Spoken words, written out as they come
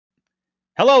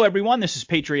Hello, everyone. This is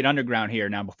Patriot Underground here.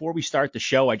 Now, before we start the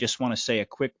show, I just want to say a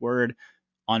quick word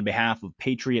on behalf of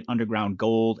Patriot Underground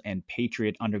Gold and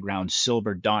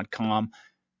PatriotUndergroundSilver.com.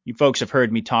 You folks have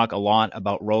heard me talk a lot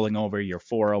about rolling over your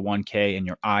 401k and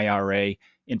your IRA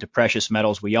into precious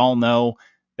metals. We all know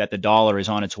that the dollar is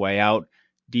on its way out.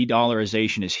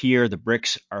 De-dollarization is here. The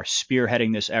BRICS are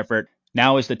spearheading this effort.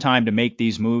 Now is the time to make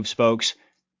these moves, folks.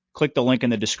 Click the link in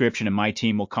the description and my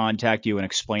team will contact you and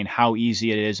explain how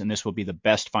easy it is, and this will be the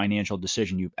best financial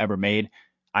decision you've ever made.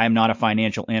 I am not a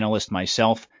financial analyst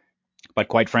myself, but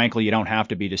quite frankly, you don't have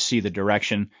to be to see the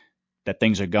direction that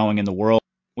things are going in the world.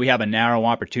 We have a narrow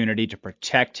opportunity to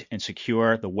protect and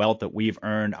secure the wealth that we've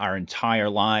earned our entire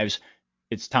lives.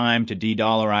 It's time to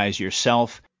de-dollarize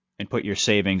yourself and put your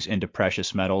savings into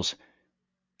precious metals.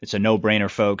 It's a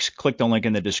no-brainer, folks. Click the link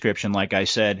in the description, like I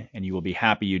said, and you will be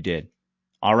happy you did.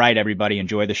 All right, everybody,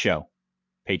 enjoy the show.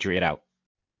 Patriot out.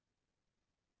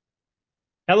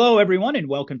 Hello, everyone, and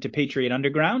welcome to Patriot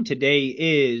Underground. Today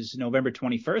is November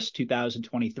 21st,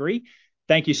 2023.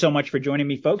 Thank you so much for joining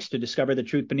me, folks, to discover the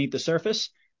truth beneath the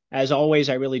surface. As always,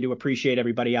 I really do appreciate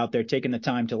everybody out there taking the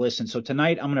time to listen. So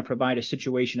tonight, I'm going to provide a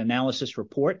situation analysis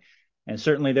report. And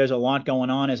certainly there's a lot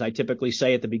going on, as I typically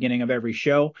say at the beginning of every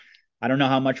show. I don't know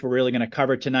how much we're really going to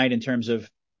cover tonight in terms of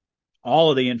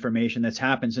all of the information that's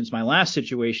happened since my last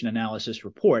situation analysis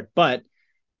report, but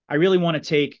I really want to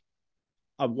take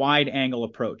a wide angle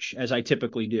approach, as I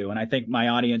typically do. And I think my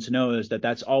audience knows that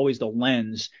that's always the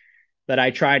lens that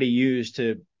I try to use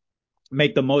to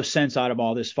make the most sense out of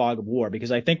all this fog of war.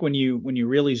 Because I think when you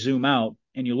really zoom out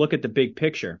and you look at the big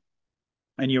picture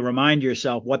and you remind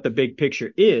yourself what the big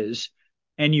picture is,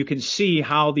 and you can see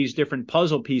how these different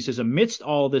puzzle pieces amidst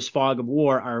all this fog of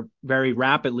war are very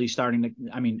rapidly starting to,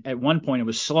 at one point it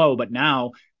was slow, but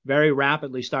now very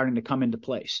rapidly starting to come into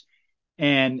place.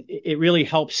 And it really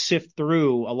helps sift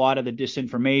through a lot of the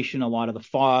disinformation, a lot of the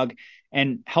fog,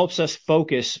 and helps us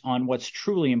focus on what's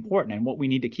truly important and what we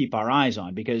need to keep our eyes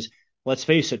on. Because let's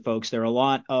face it, folks, there are a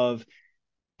lot of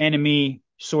enemy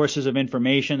sources of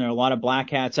information. There are a lot of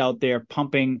black hats out there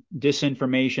pumping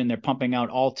disinformation. They're pumping out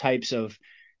all types of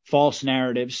false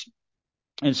narratives.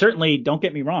 And certainly, don't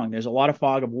get me wrong, there's a lot of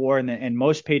fog of war, and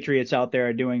most patriots out there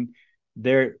are doing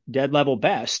their dead level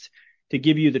best to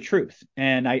give you the truth.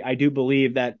 And I do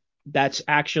believe that that's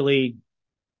actually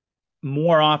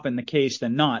more often the case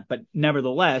than not. But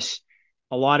nevertheless,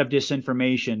 a lot of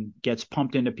disinformation gets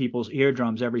pumped into people's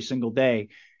eardrums every single day,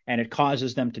 and it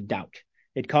causes them to doubt.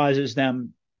 It causes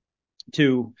them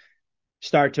to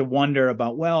start to wonder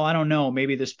about, well, I don't know,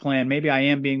 maybe this plan, maybe I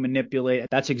am being manipulated.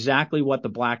 That's exactly what the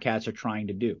black hats are trying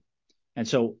to do. And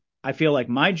so I feel like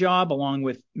my job, along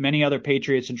with many other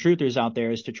patriots and truthers out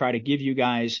there, is to try to give you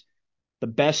guys the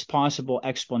best possible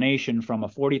explanation from a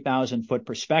 40,000 foot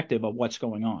perspective of what's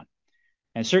going on.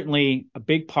 And certainly a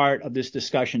big part of this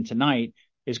discussion tonight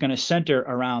is going to center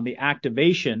around the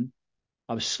activation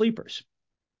of sleepers.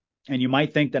 And you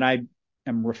might think that I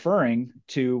am referring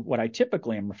to what I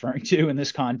typically am referring to in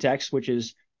this context, which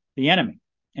is the enemy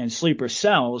and sleeper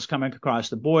cells coming across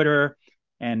the border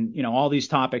and, all these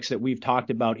topics that we've talked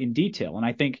about in detail. And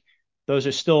I think those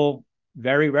are still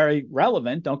very, very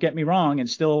relevant. Don't get me wrong, and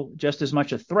still just as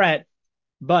much a threat.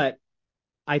 But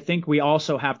I think we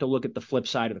also have to look at the flip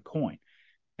side of the coin,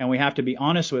 and we have to be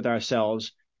honest with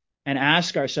ourselves and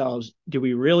ask ourselves, do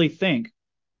we really think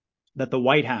that the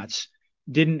white hats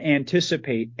didn't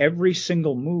anticipate every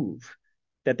single move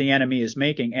that the enemy is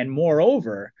making? And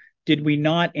moreover, did we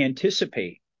not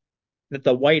anticipate that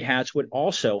the white hats would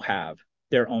also have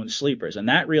their own sleepers? And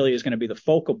that really is going to be the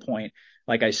focal point,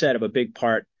 like I said, of a big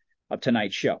part of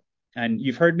tonight's show. And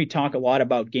you've heard me talk a lot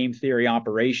about game theory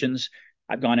operations.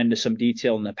 I've gone into some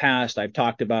detail in the past. I've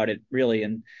talked about it really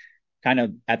in kind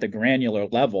of at the granular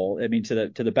level.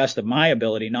 To the best of my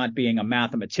ability, not being a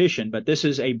mathematician, but this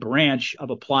is a branch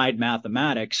of applied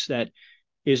mathematics that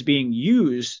is being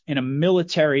used in a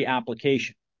military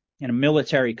application, in a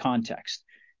military context.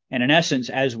 And in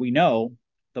essence, as we know,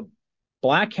 the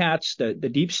black hats, the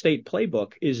deep state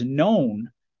playbook is known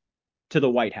to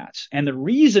the white hats. And the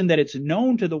reason that it's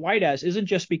known to the white hats isn't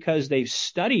just because they've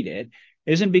studied it,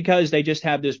 isn't because they just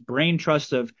have this brain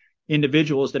trust of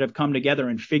individuals that have come together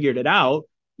and figured it out.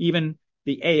 Even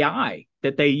the AI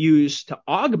that they use to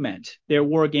augment their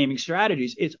wargaming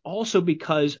strategies, it's also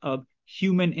because of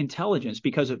human intelligence,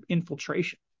 because of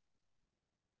infiltration.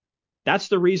 That's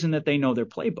the reason that they know their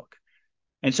playbook.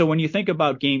 And so when you think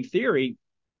about game theory,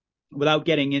 without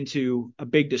getting into a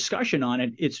big discussion on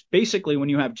it, it's basically when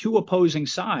you have two opposing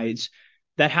sides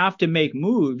that have to make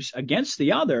moves against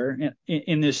the other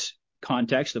in this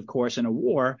context, of course, in a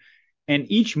war, and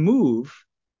each move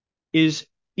is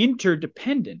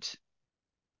interdependent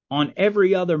on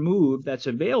every other move that's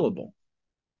available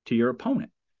to your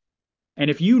opponent. And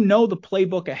if you know the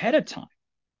playbook ahead of time,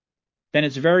 then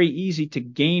it's very easy to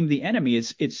game the enemy.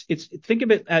 It's think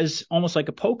of it as almost like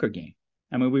a poker game.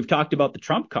 I mean, we've talked about the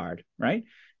trump card, right?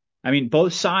 I mean,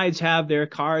 both sides have their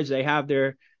cards, they have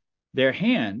their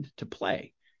hand to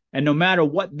play. And no matter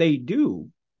what they do,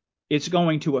 it's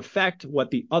going to affect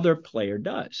what the other player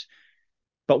does.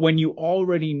 But when you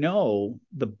already know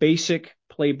the basic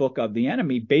playbook of the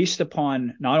enemy based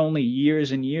upon not only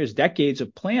years and years, decades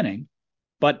of planning,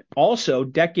 but also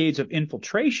decades of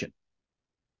infiltration,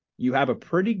 you have a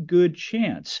pretty good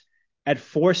chance at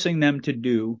forcing them to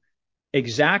do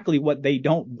exactly what they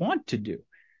don't want to do.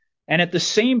 And at the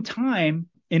same time,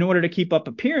 in order to keep up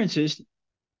appearances,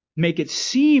 make it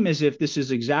seem as if this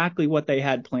is exactly what they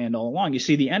had planned all along. You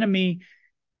see, the enemy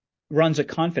runs a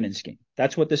confidence game.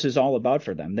 That's what this is all about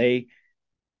for them. They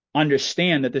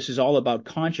understand that this is all about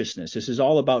consciousness. This is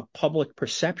all about public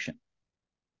perception.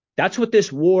 That's what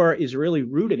this war is really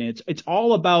rooted in. It's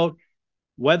all about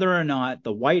whether or not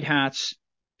the white hats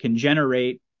can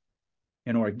generate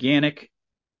an organic,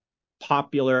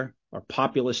 popular, or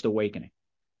populist awakening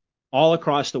all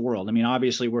across the world. I mean,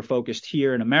 obviously, we're focused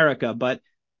here in America, but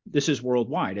this is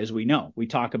worldwide, as we know. We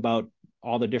talk about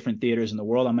all the different theaters in the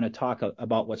world. I'm going to talk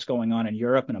about what's going on in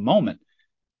Europe in a moment.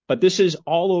 But this is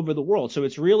all over the world. So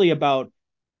it's really about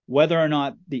whether or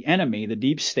not the enemy, the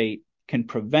deep state, can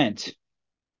prevent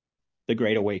the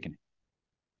Great Awakening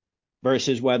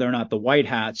versus whether or not the white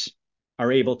hats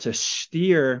are able to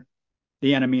steer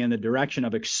the enemy in the direction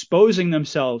of exposing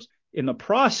themselves in the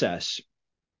process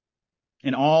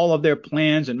in all of their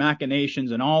plans and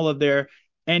machinations and all of their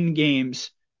end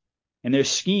games and their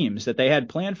schemes that they had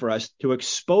planned for us, to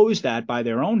expose that by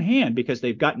their own hand because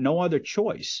they've got no other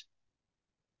choice.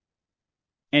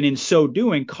 And in so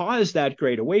doing, cause that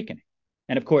Great Awakening.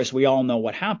 And of course, we all know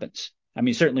what happens. I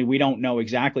mean, certainly we don't know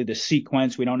exactly the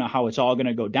sequence. We don't know how it's all going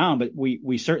to go down, but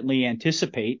we certainly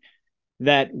anticipate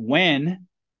that when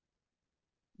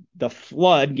the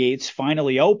floodgates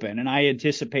finally open, and I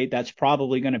anticipate that's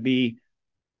probably going to be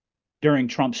during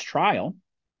Trump's trial.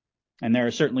 And there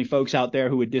are certainly folks out there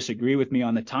who would disagree with me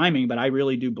on the timing, but I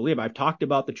really do believe, I've talked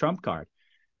about the Trump card,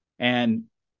 and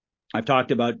I've talked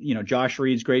about, Josh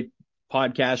Reed's great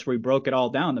podcast where he broke it all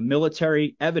down, the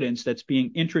military evidence that's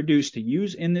being introduced to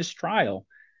use in this trial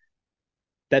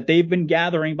that they've been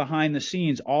gathering behind the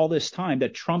scenes all this time,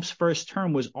 that Trump's first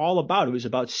term was all about. It was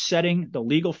about setting the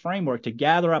legal framework to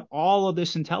gather up all of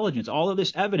this intelligence, all of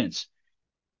this evidence,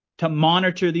 to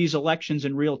monitor these elections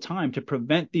in real time, to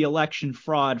prevent the election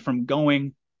fraud from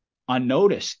going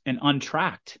unnoticed and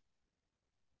untracked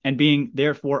and being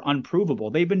therefore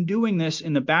unprovable. They've been doing this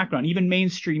in the background. Even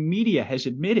mainstream media has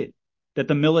admitted that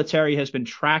the military has been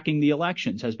tracking the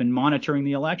elections, has been monitoring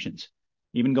the elections,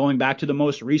 even going back to the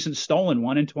most recent stolen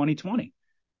one in 2020.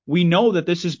 We know that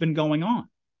this has been going on.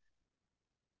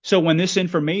 So when this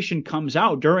information comes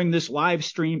out during this live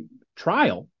stream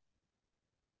trial,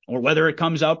 or whether it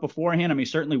comes out beforehand, I mean,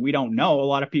 certainly we don't know. A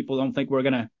lot of people don't think we're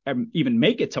going to even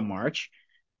make it to March.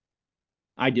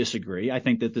 I disagree. I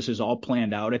think that this is all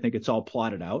planned out. I think it's all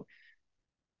plotted out.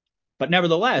 But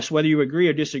nevertheless, whether you agree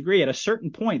or disagree, at a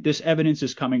certain point, this evidence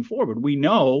is coming forward. We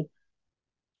know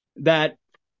that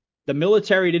the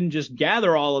military didn't just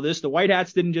gather all of this. The White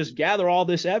Hats didn't just gather all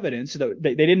this evidence.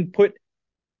 They didn't put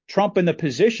Trump in the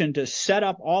position to set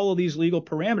up all of these legal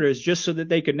parameters just so that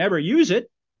they could never use it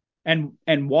and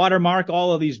watermark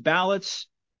all of these ballots.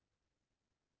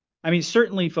 I mean,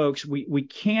 certainly, folks, we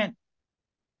can't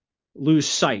lose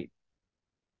sight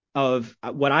of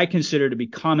what I consider to be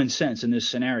common sense in this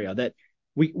scenario, that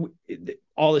we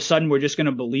all of a sudden we're just going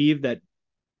to believe that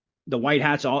the White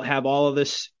Hats all have all of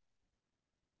this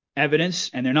evidence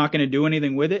and they're not going to do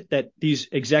anything with it, that these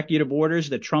executive orders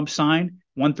that Trump signed,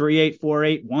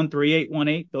 13848,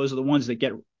 13818, those are the ones that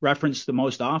get referenced the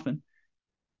most often.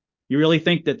 You really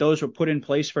think that those were put in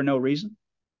place for no reason?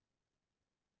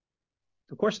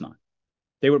 Of course not.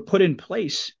 They were put in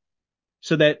place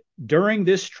so that during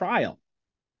this trial,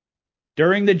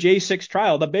 during the J6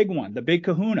 trial, the big one, the big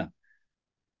kahuna,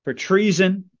 for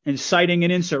treason, inciting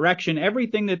an insurrection,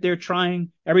 everything that they're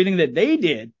trying, everything that they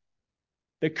did,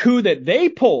 the coup that they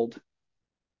pulled,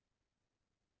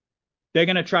 they're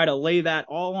going to try to lay that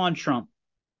all on Trump.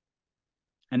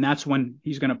 And that's when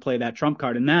he's going to play that Trump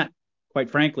card. And that,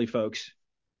 quite frankly, folks,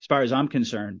 as far as I'm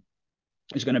concerned,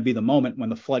 is going to be the moment when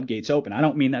the floodgates open. I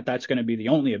don't mean that that's going to be the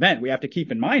only event. We have to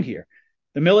keep in mind here,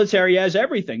 the military has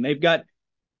everything. They've got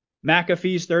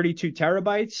McAfee's 32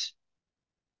 terabytes.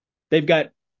 They've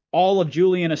got all of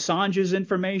Julian Assange's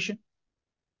information.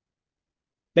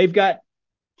 They've got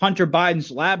Hunter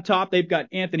Biden's laptop. They've got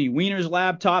Anthony Weiner's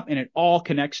laptop, and it all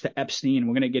connects to Epstein.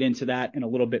 We're going to get into that in a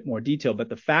little bit more detail. But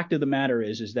the fact of the matter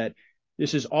is that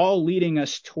this is all leading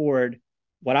us toward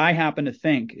what I happen to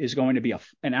think is going to be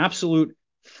an absolute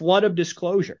flood of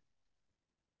disclosure,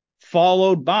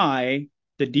 followed by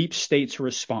the deep state's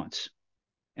response.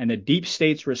 And the deep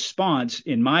state's response,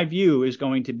 in my view, is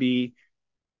going to be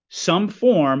some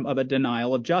form of a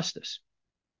denial of justice.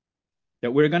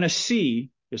 That we're going to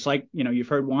see, just like, you've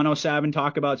heard Juan O'Savin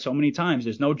talk about so many times,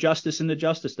 there's no justice in the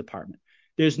Justice Department.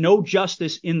 There's no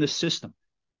justice in the system.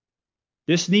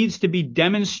 This needs to be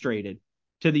demonstrated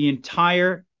to the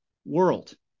entire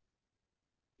world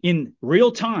in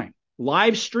real time,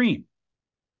 live stream.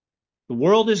 The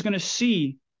world is going to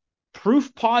see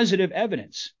proof positive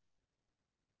evidence.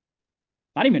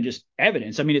 Not even just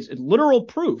evidence. I mean, it's literal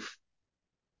proof.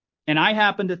 And I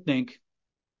happen to think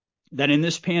that in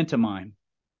this pantomime,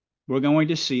 we're going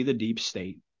to see the deep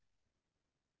state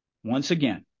once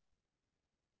again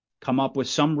come up with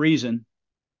some reason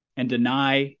and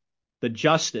deny the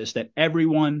justice that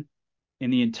everyone in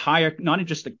the entire, not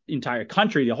just the entire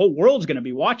country, the whole world's going to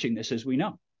be watching this, as we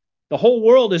know. The whole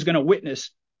world is going to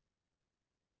witness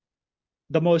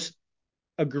the most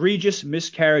egregious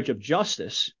miscarriage of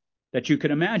justice that you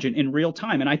could imagine in real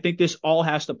time. And I think this all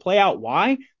has to play out.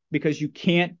 Why? Because you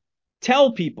can't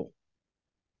tell people.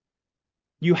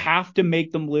 You have to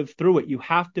make them live through it. You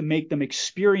have to make them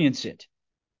experience it.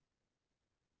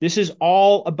 This is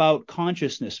all about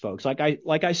consciousness, folks.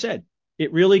 Like I said,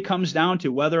 it really comes down to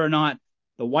whether or not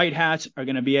the white hats are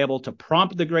going to be able to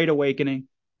prompt the Great Awakening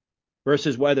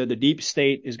versus whether the deep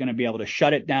state is going to be able to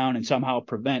shut it down and somehow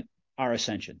prevent our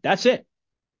ascension. That's it.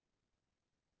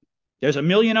 There's a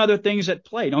million other things at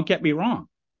play. Don't get me wrong.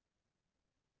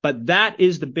 But that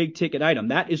is the big ticket item.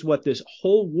 That is what this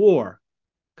whole war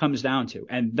comes down to.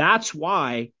 And that's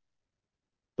why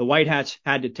the white hats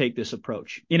had to take this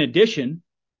approach. In addition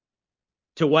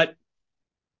to what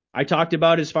I talked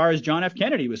about as far as John F.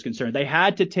 Kennedy was concerned, they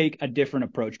had to take a different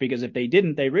approach, because if they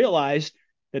didn't, they realized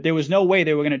that there was no way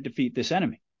they were going to defeat this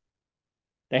enemy.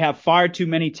 They have far too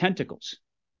many tentacles.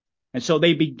 And so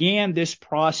they began this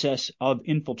process of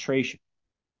infiltration.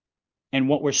 And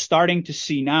what we're starting to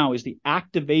see now is the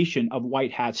activation of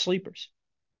white hat sleepers.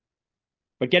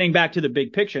 But getting back to the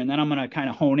big picture, and then I'm going to kind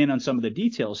of hone in on some of the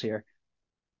details here.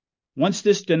 Once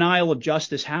this denial of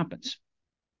justice happens,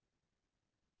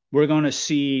 we're going to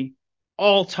see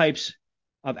all types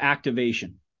of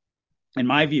activation, in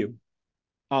my view,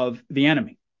 of the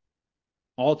enemy.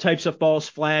 All types of false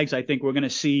flags. I think we're going to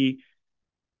see,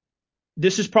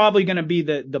 this is probably going to be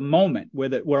the moment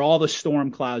where all the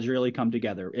storm clouds really come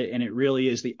together. And it really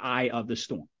is the eye of the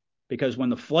storm. Because when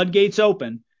the floodgates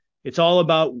open, it's all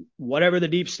about whatever the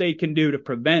deep state can do to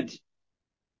prevent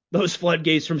those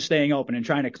floodgates from staying open and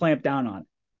trying to clamp down on it.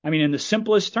 I mean, in the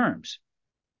simplest terms,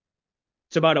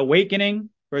 it's about awakening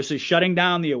versus shutting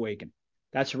down the awakened.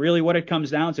 That's really what it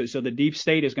comes down to. So the deep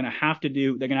state is going to have to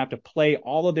they're going to have to play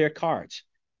all of their cards.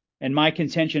 And my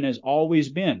contention has always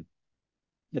been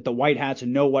that the white hats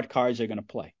know what cards they're going to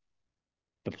play.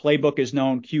 The playbook is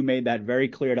known. Q made that very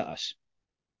clear to us.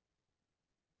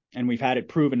 And we've had it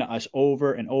proven to us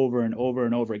over and over and over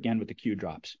and over again with the Q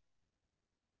drops.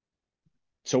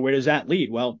 So where does that lead?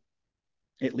 Well,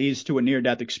 it leads to a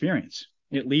near-death experience.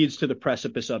 It leads to the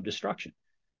precipice of destruction.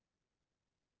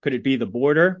 Could it be the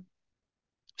border,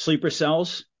 sleeper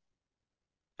cells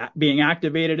being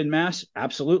activated in mass?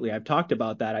 Absolutely. I've talked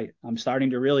about that. I'm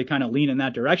starting to really kind of lean in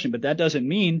that direction, but that doesn't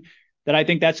mean that I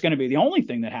think that's going to be the only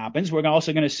thing that happens. We're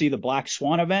also going to see the black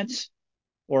swan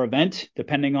event,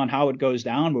 depending on how it goes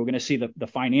down. We're going to see the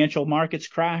financial markets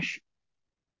crash.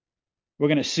 We're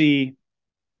going to see,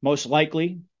 most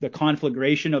likely, the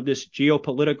conflagration of this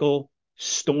geopolitical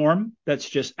storm that's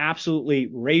just absolutely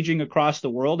raging across the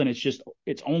world, and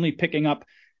it's only picking up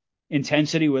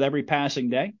intensity with every passing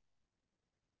day.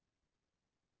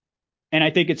 And I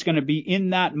think it's going to be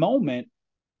in that moment,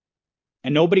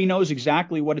 and nobody knows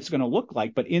exactly what it's going to look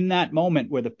like, but in that moment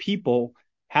where the people,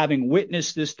 having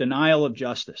witnessed this denial of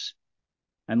justice,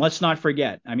 and let's not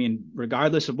forget, I mean,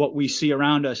 regardless of what we see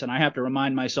around us, and I have to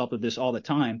remind myself of this all the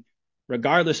time,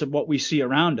 regardless of what we see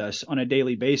around us on a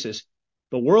daily basis,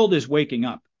 the world is waking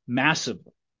up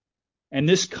massively. And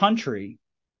this country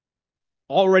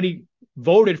already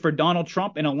voted for Donald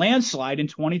Trump in a landslide in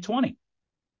 2020.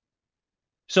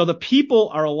 So the people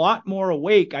are a lot more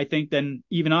awake, I think, than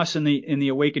even us in the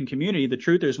awakened community. The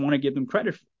truthers want to give them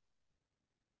credit for.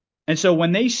 And so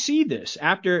when they see this,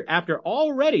 after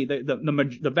already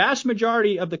the vast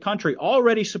majority of the country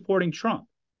already supporting Trump,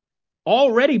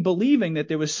 already believing that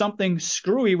there was something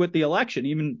screwy with the election,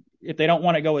 even if they don't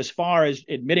want to go as far as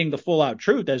admitting the full out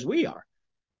truth as we are,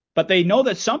 but they know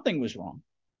that something was wrong.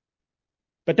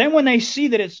 But then when they see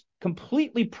that it's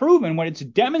completely proven, when it's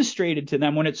demonstrated to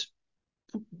them, when it's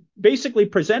basically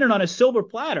presented on a silver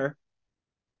platter,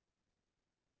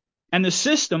 and the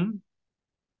system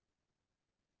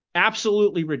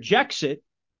absolutely rejects it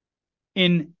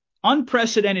in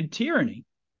unprecedented tyranny,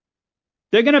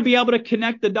 they're going to be able to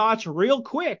connect the dots real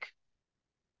quick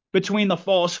between the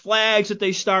false flags that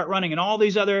they start running and all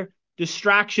these other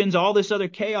distractions, all this other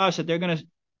chaos that they're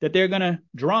going to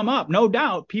drum up. No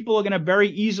doubt, people are going to very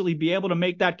easily be able to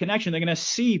make that connection. They're going to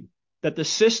see that the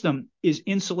system is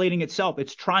insulating itself.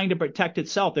 It's trying to protect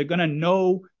itself. They're going to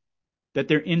know that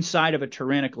they're inside of a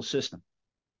tyrannical system.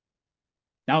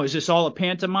 Now, is this all a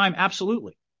pantomime?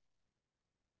 Absolutely.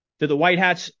 Do the white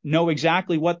hats know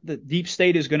exactly what the deep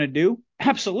state is going to do?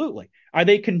 Absolutely. Are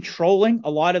they controlling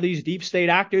a lot of these deep state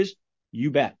actors?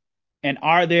 You bet. And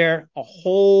are there a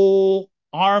whole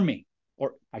army,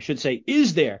 or I should say,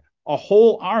 is there a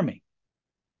whole army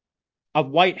of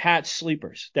white hat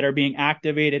sleepers that are being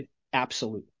activated?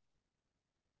 Absolutely.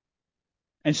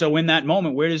 And so in that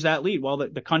moment, where does that lead? Well,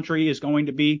 the country is going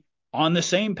to be on the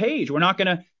same page. We're not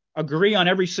going to agree on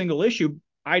every single issue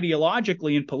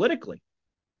ideologically and politically,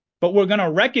 but we're going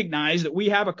to recognize that we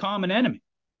have a common enemy.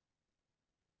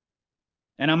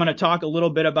 And I'm going to talk a little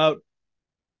bit about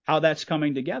how that's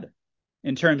coming together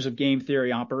in terms of game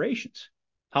theory operations,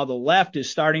 how the left is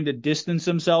starting to distance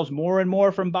themselves more and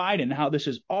more from Biden, how this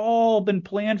has all been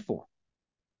planned for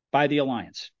by the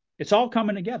alliance. It's all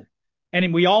coming together.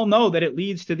 And we all know that it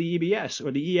leads to the EBS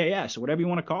or the EAS or whatever you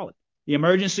want to call it, the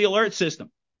emergency alert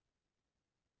system.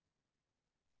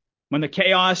 When the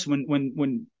chaos,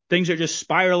 when things are just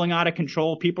spiraling out of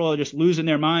control, people are just losing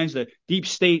their minds, the deep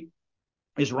state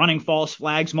is running false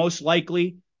flags. Most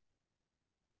likely,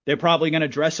 they're probably going to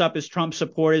dress up as Trump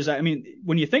supporters. I mean,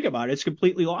 when you think about it, it's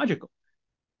completely logical.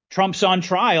 Trump's on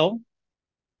trial.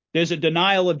 There's a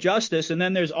denial of justice. And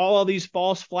then there's all of these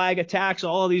false flag attacks,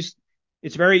 all of these.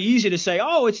 It's very easy to say,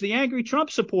 oh, it's the angry Trump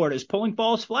supporters pulling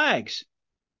false flags.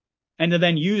 And to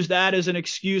then use that as an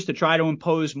excuse to try to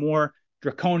impose more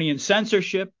draconian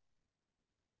censorship.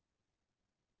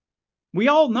 We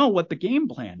all know what the game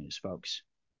plan is, folks.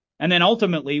 And then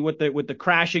ultimately, with the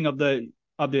crashing of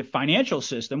the financial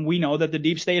system, we know that the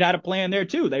deep state had a plan there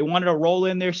too. They wanted to roll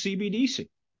in their CBDC.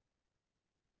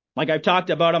 Like I've talked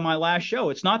about on my last show,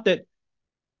 it's not that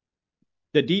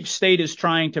the deep state is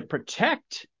trying to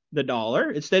protect the dollar.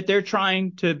 It's that they're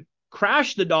trying to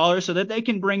crash the dollar so that they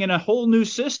can bring in a whole new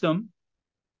system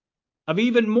of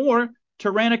even more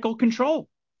tyrannical control,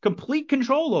 complete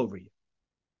control over you.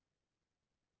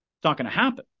 It's not going to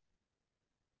happen.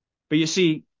 But you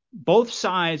see, both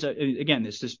sides, again,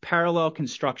 this parallel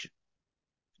construction.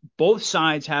 Both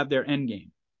sides have their end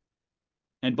game.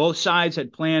 And both sides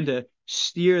had planned to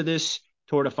steer this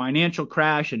toward a financial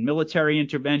crash and military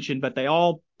intervention, but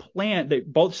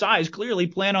both sides clearly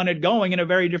plan on it going in a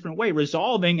very different way,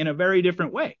 resolving in a very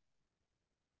different way.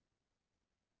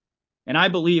 And I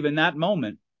believe in that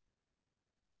moment,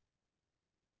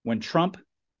 when Trump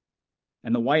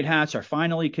and the white hats are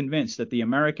finally convinced that the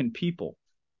American people,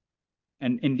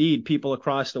 and indeed people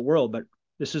across the world, but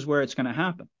this is where it's going to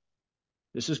happen.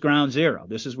 This is ground zero.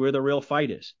 This is where the real fight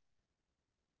is.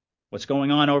 What's going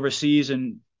on overseas,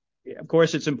 and of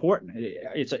course it's important.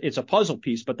 It's a puzzle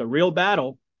piece, but the real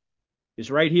battle is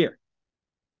right here.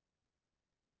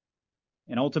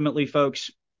 And ultimately, folks,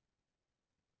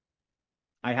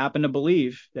 I happen to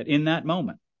believe that in that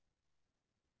moment,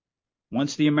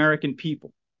 once the American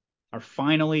people are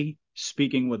finally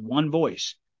speaking with one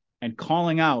voice and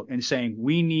calling out and saying,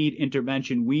 we need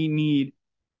intervention, we need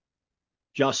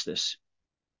justice,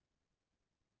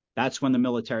 that's when the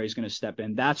military is going to step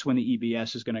in. That's when the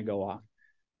EBS is going to go off.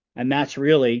 And that's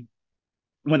really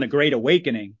when the Great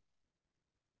Awakening,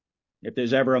 if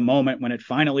there's ever a moment when it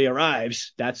finally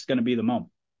arrives, that's going to be the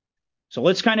moment. So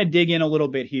let's kind of dig in a little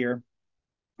bit here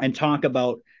and talk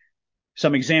about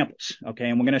some examples. Okay.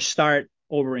 And we're going to start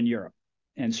over in Europe.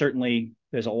 And certainly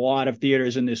there's a lot of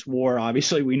theaters in this war.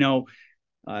 Obviously, we know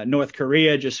North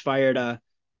Korea just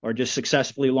just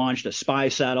successfully launched a spy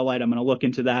satellite. I'm going to look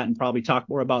into that and probably talk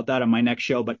more about that on my next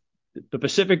show. But the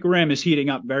Pacific Rim is heating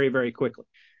up very, very quickly.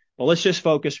 Well, let's just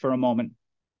focus for a moment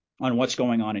on what's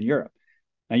going on in Europe.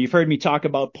 Now, you've heard me talk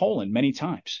about Poland many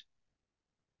times,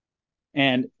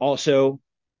 and also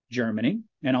Germany,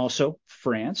 and also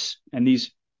France, and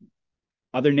these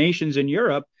other nations in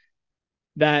Europe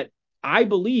that I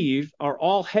believe are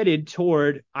all headed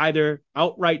toward either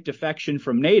outright defection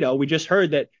from NATO. We just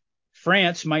heard that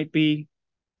France might be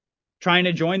trying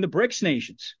to join the BRICS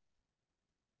nations.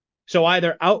 So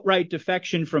either outright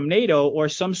defection from NATO or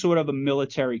some sort of a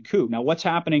military coup. Now, what's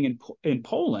happening in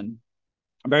Poland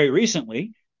very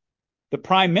recently, the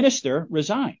prime minister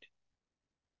resigned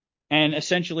and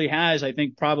essentially has, I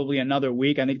think, probably another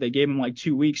week. I think they gave him like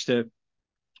 2 weeks to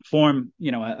form,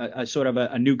 a sort of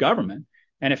a new government.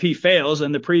 And if he fails,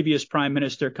 then the previous prime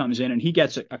minister comes in and he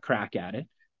gets a crack at it.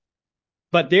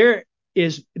 But there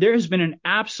has been an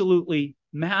absolutely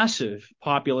massive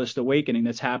populist awakening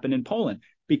that's happened in Poland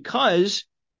because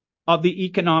of the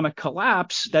economic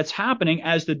collapse that's happening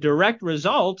as the direct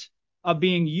result of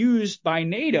being used by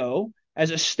NATO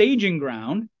as a staging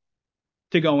ground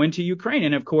to go into Ukraine.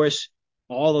 And of course,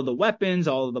 all of the weapons,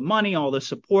 all of the money, all the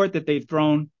support that they've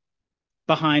thrown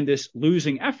behind this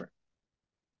losing effort.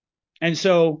 And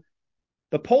so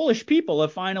the Polish people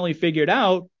have finally figured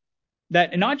out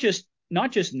that not just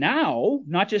now,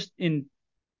 not just in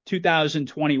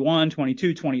 2021,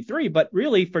 22, 23, but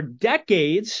really for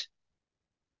decades,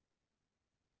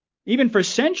 even for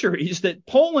centuries, that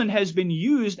Poland has been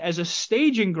used as a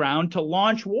staging ground to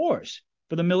launch wars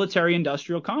for the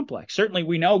military-industrial complex. Certainly,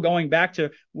 we know going back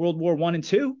to World War I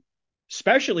and II,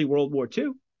 especially World War II,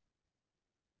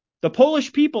 the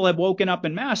Polish people have woken up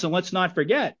en masse, and let's not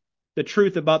forget the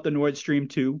truth about the Nord Stream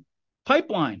 2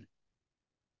 pipeline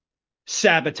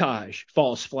sabotage,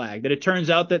 false flag, that it turns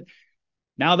out that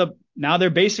now they're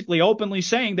basically openly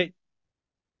saying that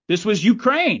this was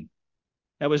Ukraine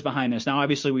that was behind this. Now,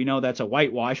 obviously, we know that's a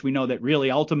whitewash. We know that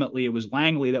really ultimately it was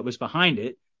Langley that was behind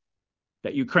it,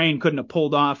 that Ukraine couldn't have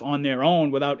pulled off on their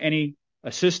own without any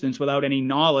assistance, without any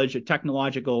knowledge or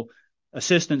technological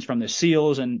assistance from the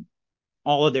SEALs and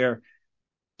all the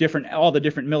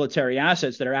different military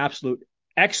assets that are absolute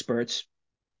experts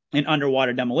in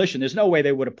underwater demolition. There's no way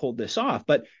they would have pulled this off.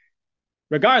 But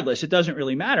regardless, it doesn't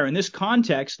really matter. In this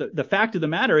context, the fact of the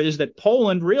matter is that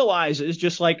Poland realizes,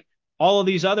 just like all of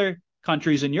these other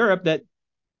countries in Europe, that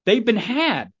they've been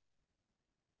had.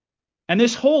 And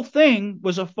this whole thing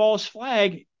was a false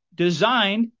flag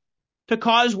designed to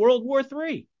cause World War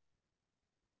III.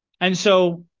 And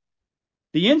so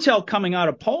the intel coming out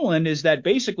of Poland is that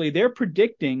basically they're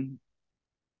predicting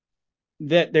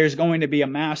that there's going to be a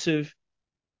massive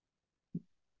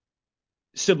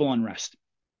civil unrest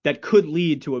that could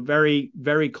lead to a very,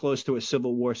 very close to a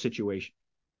civil war situation.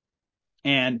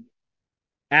 And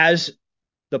as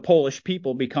the Polish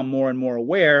people become more and more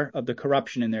aware of the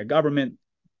corruption in their government,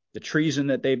 the treason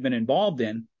that they've been involved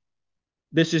in,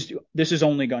 this is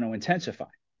only going to intensify.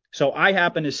 So I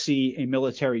happen to see a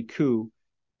military coup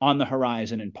on the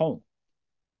horizon in Poland.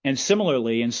 And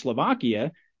similarly, in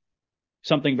Slovakia,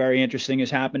 something very interesting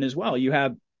has happened as well. You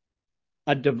have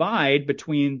a divide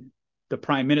between the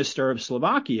prime minister of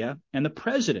Slovakia and the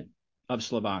president of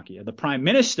Slovakia. The prime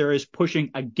minister is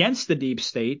pushing against the deep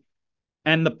state,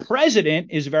 and the president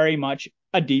is very much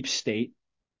a deep state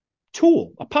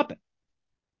tool, a puppet.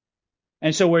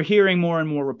 And so we're hearing more and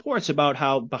more reports about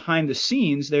how behind the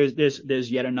scenes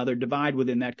there's yet another divide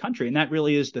within that country, and that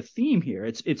really is the theme here.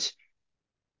 It's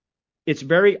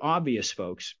very obvious,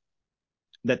 folks,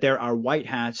 that there are white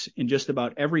hats in just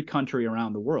about every country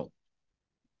around the world.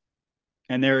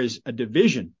 And there is a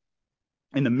division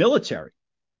in the military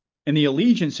and the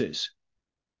allegiances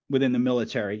within the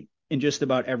military in just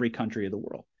about every country of the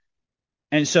world.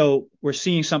 And so we're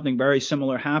seeing something very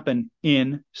similar happen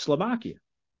in Slovakia.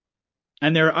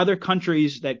 And there are other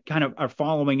countries that kind of are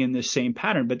following in this same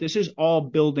pattern, but this is all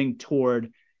building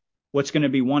toward what's going to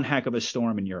be one heck of a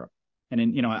storm in Europe.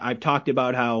 And I've talked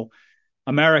about how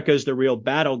America is the real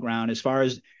battleground as far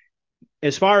as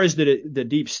the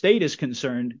deep state is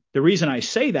concerned. The reason I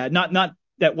say that, not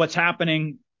that what's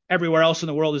happening everywhere else in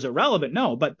the world is irrelevant,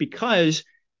 no, but because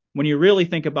when you really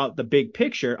think about the big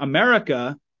picture,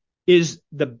 America is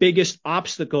the biggest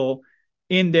obstacle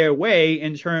in their way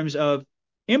in terms of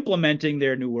implementing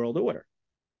their New World Order,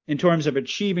 in terms of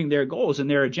achieving their goals and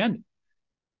their agenda.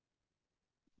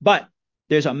 But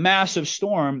there's a massive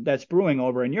storm that's brewing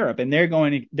over in Europe, and they're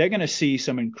going to see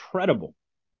some incredible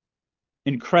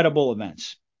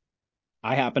events.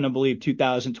 I happen to believe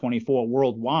 2024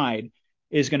 worldwide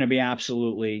is going to be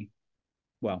absolutely,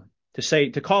 well,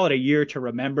 to call it a year to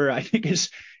remember, I think is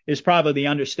probably the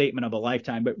understatement of a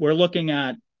lifetime. But we're looking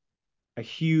at a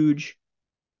huge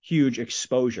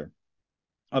exposure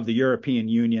of the European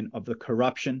Union, of the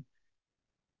corruption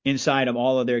inside of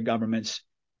all of their governments,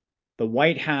 the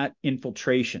white hat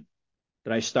infiltration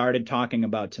that I started talking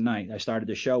about tonight, I started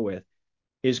the show with,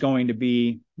 is going to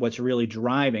be what's really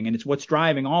driving, and it's what's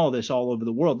driving all of this all over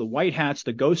the world. The white hats,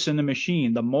 the ghosts in the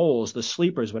machine, the moles, the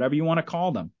sleepers, whatever you want to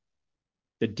call them,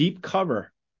 the deep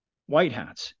cover white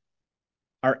hats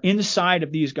are inside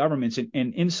of these governments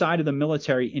and inside of the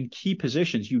military in key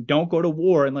positions. You don't go to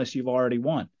war unless you've already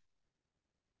won.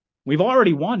 We've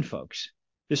already won, folks.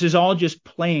 This is all just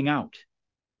playing out.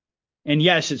 And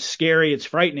yes, it's scary, it's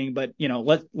frightening, but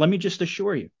let me just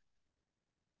assure you,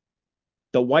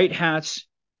 the white hats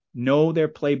know their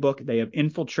playbook. They have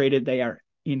infiltrated. They are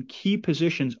in key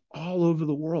positions all over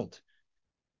the world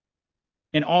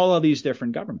in all of these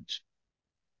different governments.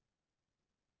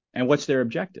 And what's their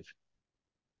objective?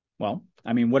 Well,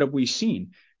 I mean, what have we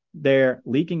seen? They're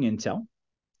leaking intel.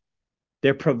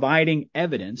 They're providing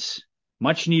evidence,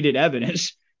 much needed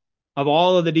evidence, of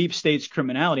all of the deep state's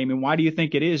criminality. I mean, why do you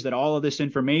think it is that all of this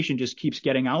information just keeps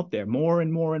getting out there more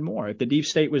and more and more? If the deep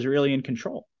state was really in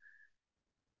control,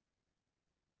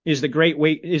 is the Great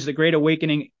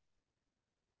Awakening,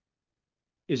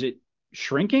 is it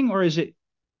shrinking or is it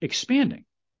expanding?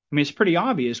 I mean, it's pretty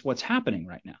obvious what's happening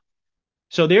right now.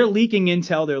 So they're leaking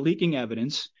intel, they're leaking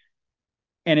evidence,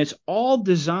 and it's all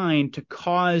designed to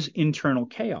cause internal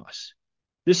chaos.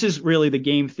 This is really the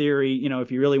game theory.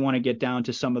 If you really want to get down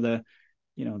to some of the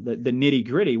nitty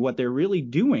gritty, what they're really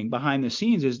doing behind the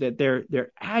scenes is that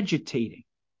they're agitating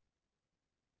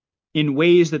in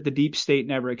ways that the deep state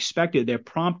never expected. They're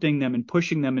prompting them and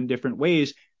pushing them in different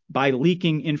ways by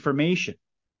leaking information,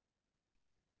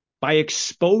 by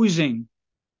exposing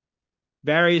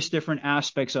various different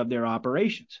aspects of their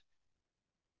operations.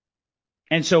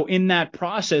 And so in that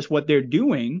process, what they're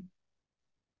doing,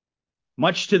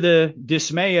 much to the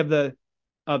dismay of the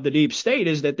deep state,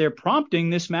 is that they're prompting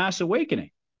this mass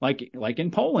awakening, like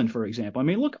in Poland, for example. I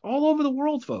mean, look all over the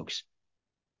world, folks.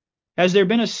 Has there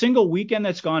been a single weekend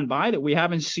that's gone by that we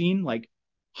haven't seen like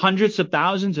hundreds of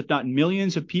thousands, if not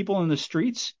millions of people in the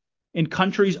streets in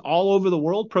countries all over the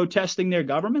world protesting their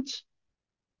governments?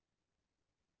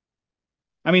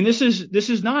 I mean, this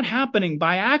is not happening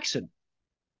by accident.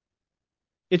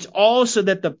 It's all so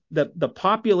that the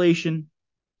population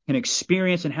can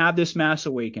experience and have this mass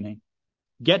awakening,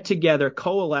 get together,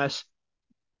 coalesce,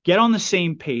 get on the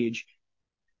same page,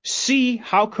 see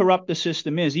how corrupt the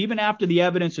system is, even after the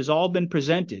evidence has all been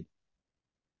presented,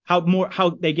 how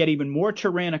they get even more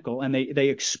tyrannical and they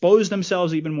expose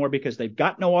themselves even more because they've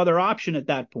got no other option at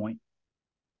that point.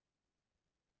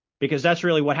 Because that's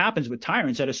really what happens with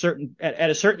tyrants. At a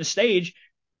certain stage,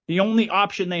 the only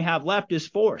option they have left is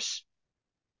force.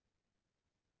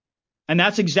 And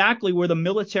that's exactly where the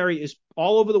military is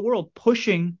all over the world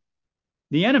pushing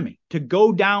the enemy to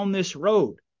go down this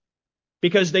road,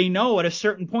 because they know at a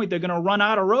certain point they're going to run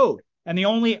out of road. And the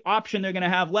only option they're going to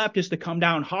have left is to come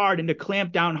down hard and to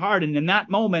clamp down hard. And in that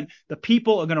moment, the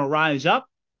people are going to rise up.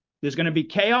 There's going to be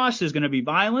chaos. There's going to be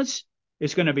violence.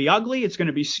 It's going to be ugly. It's going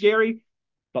to be scary.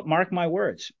 But mark my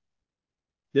words,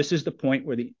 this is the point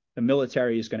where the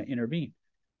military is going to intervene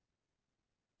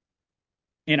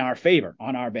in our favor,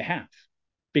 on our behalf,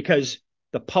 because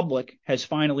the public has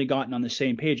finally gotten on the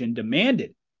same page and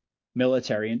demanded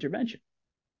military intervention.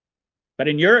 But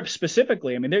in Europe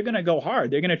specifically, I mean, they're going to go hard.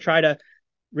 They're going to try to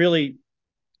really,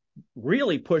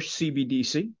 really push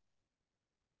CBDC.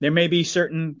 There may be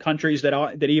certain countries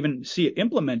that even see it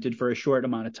implemented for a short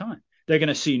amount of time. They're going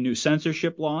to see new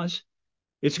censorship laws.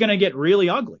 It's going to get really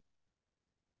ugly.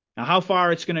 Now, how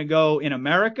far it's going to go in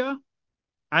America,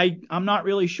 I'm not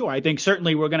really sure. I think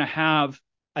certainly we're going to have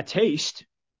a taste,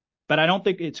 but I don't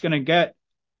think it's going to get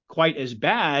quite as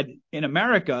bad in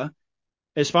America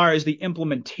as far as the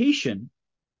implementation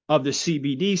of the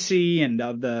CBDC and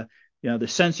of the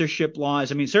censorship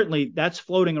laws. I mean, certainly that's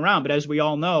floating around, but as we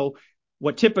all know,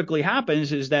 what typically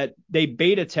happens is that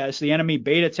the enemy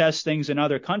beta tests things in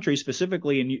other countries,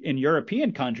 specifically in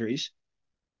European countries.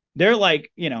 They're like,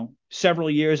 several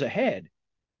years ahead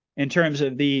in terms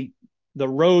of the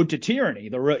road to tyranny,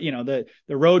 the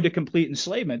road to complete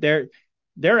enslavement.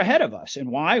 They're ahead of us.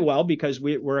 And why? Well, because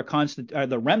we're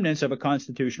the remnants of a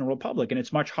constitutional republic, and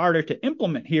it's much harder to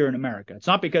implement here in America. It's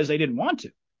not because they didn't want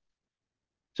to.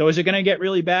 So is it going to get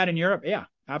really bad in Europe? Yeah,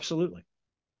 absolutely.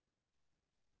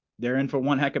 They're in for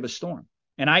one heck of a storm.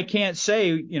 And I can't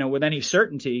say, with any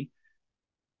certainty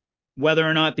whether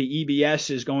or not the EBS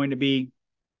is going to be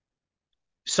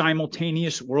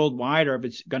simultaneous worldwide or if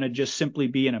it's going to just simply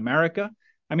be in America.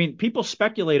 I mean, people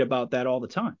speculate about that all the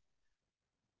time.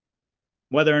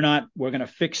 Whether or not we're going to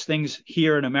fix things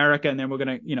here in America and then we're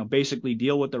going to, basically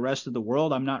deal with the rest of the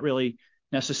world. I'm not really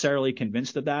necessarily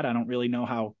convinced of that. I don't really know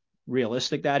how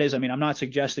realistic that is. I mean, I'm not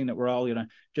suggesting that we're all going to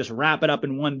just wrap it up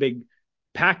in one big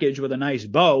package with a nice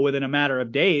bow within a matter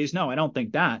of days. No, I don't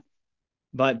think that.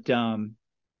 But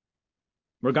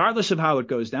regardless of how it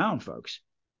goes down, folks,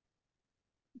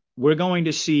 we're going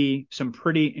to see some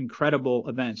pretty incredible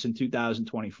events in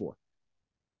 2024.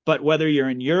 But whether you're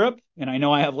in Europe, and I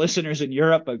know I have listeners in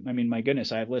Europe, I mean, my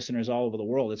goodness, I have listeners all over the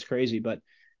world. It's crazy. But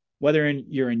whether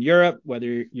you're in Europe,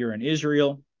 whether you're in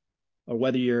Israel, or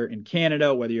whether you're in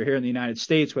Canada, whether you're here in the United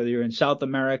States, whether you're in South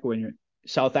America, when you're in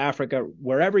South Africa,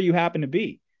 wherever you happen to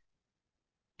be,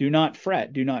 do not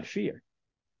fret, do not fear.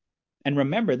 And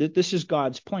remember that this is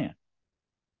God's plan.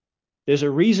 There's a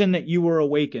reason that you were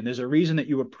awakened. There's a reason that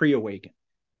you were pre-awakened.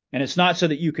 And it's not so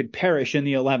that you could perish in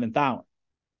the 11th hour.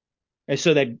 It's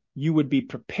so that you would be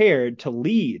prepared to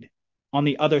lead on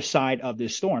the other side of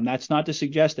this storm. That's not to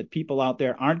suggest that people out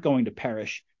there aren't going to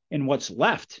perish in what's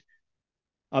left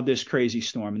of this crazy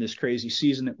storm and this crazy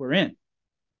season that we're in.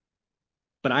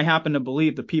 But I happen to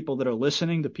believe the people that are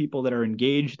listening, the people that are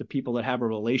engaged, the people that have a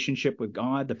relationship with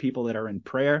God, the people that are in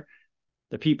prayer,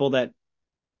 the people that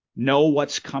know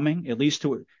what's coming, at least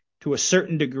to a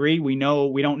certain degree. We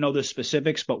don't know the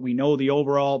specifics, but we know the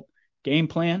overall game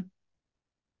plan.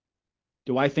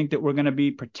 Do I think that we're going to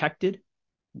be protected?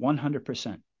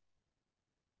 100%.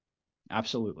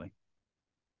 Absolutely.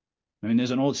 I mean,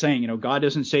 there's an old saying, God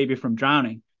doesn't save you from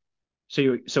drowning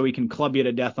so he can club you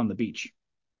to death on the beach.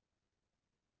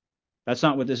 That's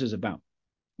not what this is about.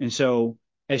 And so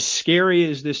as scary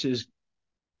as this is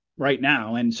right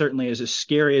now, and certainly as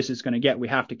scary as it's going to get, we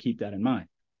have to keep that in mind.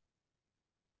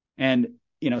 And,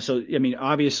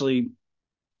 obviously,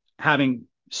 having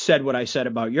said what I said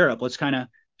about Europe, let's kind of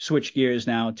switch gears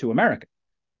now to America.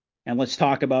 And let's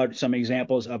talk about some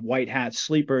examples of white hat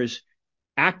sleepers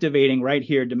activating right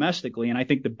here domestically. And I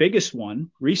think the biggest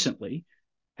one recently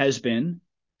has been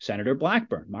Senator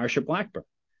Blackburn, Marsha Blackburn.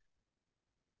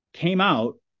 Came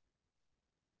out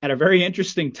at a very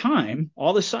interesting time,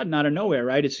 all of a sudden out of nowhere,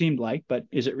 right? It seemed like, but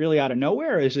is it really out of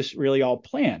nowhere, or is this really all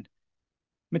planned?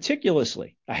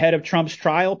 Meticulously, ahead of Trump's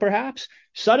trial, perhaps?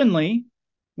 Suddenly,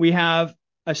 we have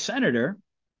a senator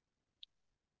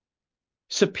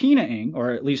subpoenaing,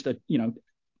 or at least,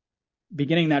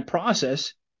 beginning that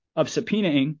process of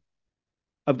subpoenaing,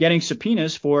 of getting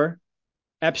subpoenas for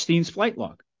Epstein's flight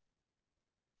log.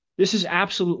 This is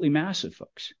absolutely massive,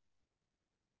 folks.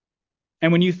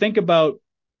 And when you think about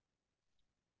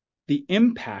the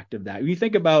impact of that, you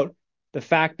think about the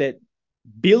fact that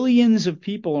billions of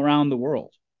people around the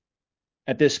world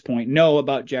at this point know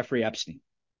about Jeffrey Epstein.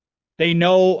 They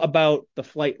know about the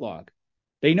flight log.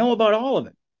 They know about all of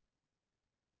it.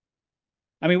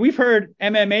 I mean, we've heard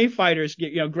MMA fighters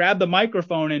grab the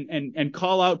microphone and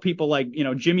call out people like,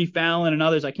 Jimmy Fallon and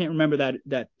others. I can't remember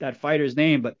that fighter's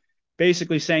name, but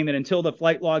basically saying that until the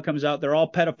flight log comes out, they're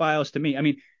all pedophiles to me. I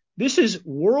mean, this is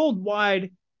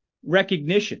worldwide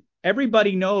recognition.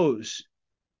 Everybody knows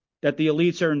that the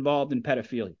elites are involved in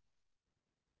pedophilia.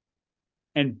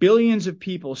 And billions of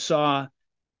people saw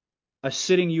a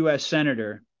sitting U.S.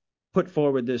 senator put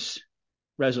forward this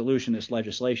resolution, this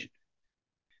legislation.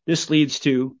 This leads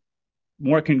to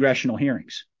more congressional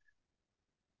hearings.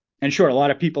 And sure, a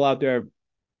lot of people out there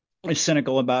are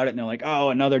cynical about it, and they're like, oh,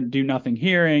 another do nothing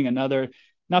hearing,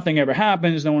 nothing ever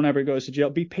happens, no one ever goes to jail.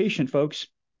 Be patient, folks.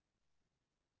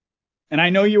 And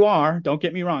I know you are. Don't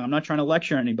get me wrong. I'm not trying to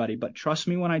lecture anybody, but trust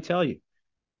me when I tell you,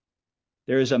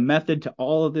 there is a method to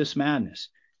all of this madness.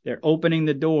 They're opening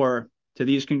the door to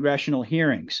these congressional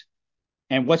hearings.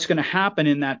 And what's going to happen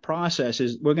in that process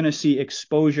is we're going to see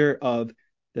exposure of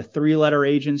the three-letter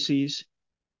agencies.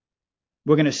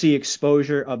 We're going to see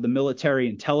exposure of the military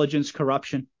intelligence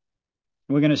corruption.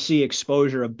 We're going to see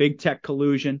exposure of big tech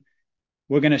collusion.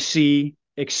 We're going to see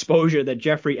exposure that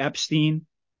Jeffrey Epstein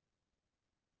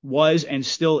was and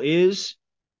still is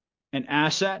an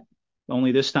asset,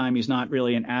 only this time he's not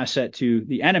really an asset to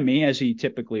the enemy as he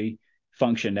typically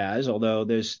functioned as, although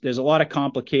there's a lot of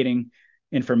complicating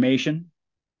information,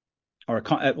 or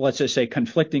let's just say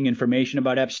conflicting information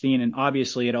about Epstein, and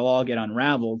obviously it'll all get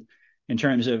unraveled in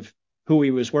terms of who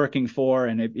he was working for,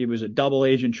 and it was a double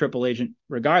agent, triple agent.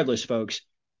 Regardless, folks,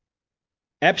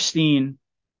 Epstein,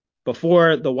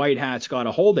 before the white hats got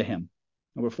a hold of him,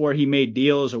 or before he made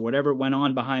deals or whatever went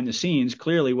on behind the scenes,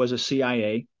 clearly was a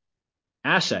CIA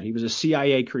asset. He was a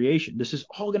CIA creation. This is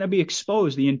all going to be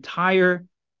exposed. The entire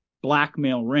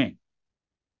blackmail ring,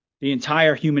 the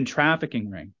entire human trafficking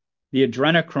ring, the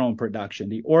adrenochrome production,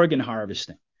 the organ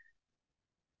harvesting,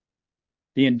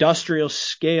 the industrial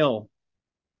scale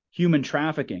human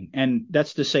trafficking. And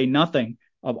that's to say nothing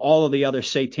of all of the other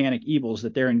satanic evils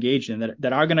that they're engaged in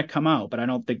that are going to come out, but I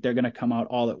don't think they're going to come out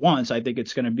all at once. I think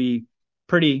it's going to be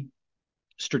pretty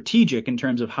strategic in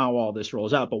terms of how all this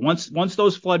rolls out. But once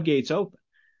those floodgates open,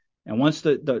 and once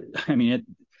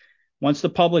once the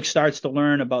public starts to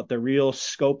learn about the real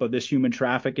scope of this human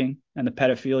trafficking and the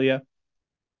pedophilia,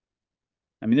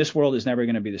 I mean, this world is never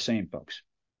going to be the same, folks.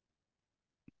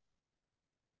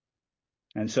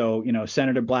 And so,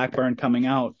 Senator Blackburn coming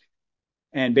out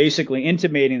and basically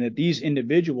intimating that these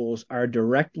individuals are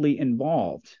directly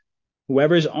involved.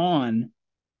 Whoever's on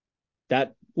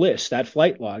that list, that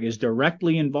flight log, is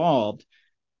directly involved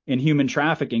in human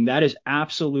trafficking. That is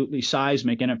absolutely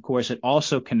seismic. And of course, it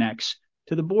also connects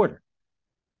to the border.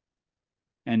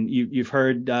 And you've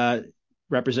heard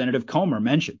Representative Comer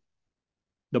mention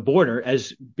the border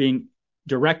as being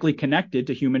directly connected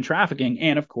to human trafficking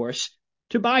and, of course,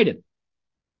 to Biden.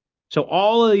 So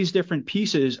all of these different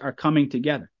pieces are coming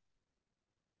together.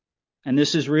 And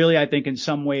this is really, I think, in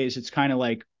some ways, it's kind of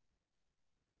like,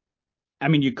 I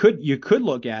mean, you could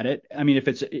look at it. I mean, if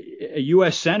it's a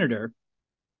U.S. senator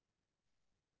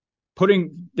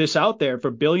putting this out there for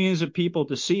billions of people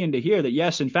to see and to hear that,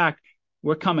 yes, in fact,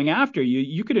 we're coming after you,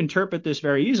 you could interpret this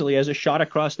very easily as a shot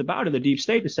across the bow to the deep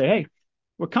state to say, hey,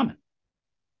 we're coming.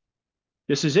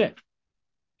 This is it.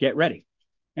 Get ready.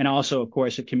 And also, of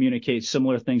course, it communicates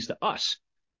similar things to us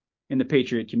in the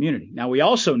Patriot community. Now, we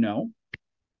also know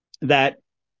that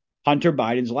Hunter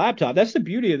Biden's laptop, that's the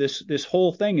beauty of this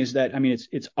whole thing, is that, I mean,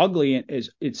 it's ugly.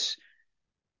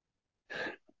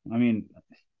 I mean,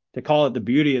 to call it the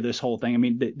beauty of this whole thing, I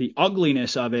mean, the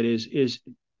ugliness of it is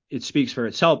it speaks for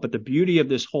itself. But the beauty of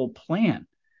this whole plan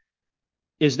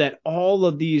is that all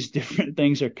of these different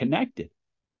things are connected.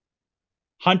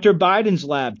 Hunter Biden's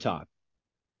laptop.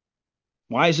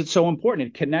 Why is it so important?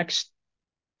 It connects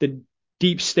the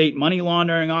deep state money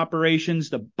laundering operations,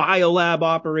 the biolab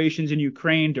operations in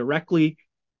Ukraine directly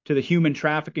to the human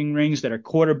trafficking rings that are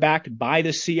quarterbacked by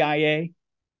the CIA,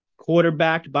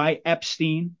 quarterbacked by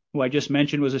Epstein, who I just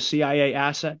mentioned was a CIA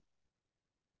asset.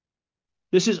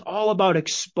 This is all about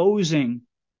exposing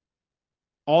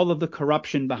all of the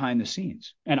corruption behind the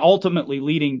scenes and ultimately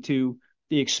leading to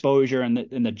the exposure and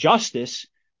the justice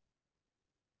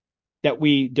that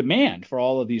we demand for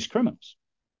all of these criminals.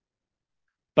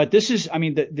 But this is, I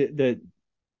mean, the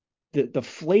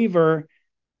flavor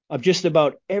of just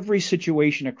about every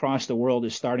situation across the world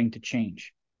is starting to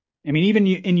change. I mean, even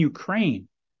in Ukraine,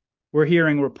 we're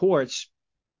hearing reports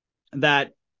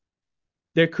that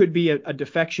there could be a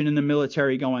defection in the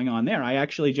military going on there. I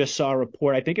actually just saw a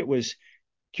report, I think it was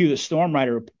Q the Storm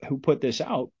Writer who put this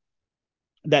out,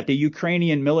 that the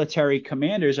Ukrainian military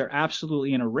commanders are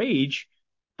absolutely in a rage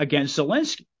against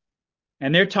Zelensky.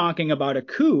 And they're talking about a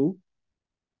coup.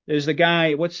 There's the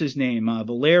guy, what's his name?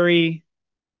 Valery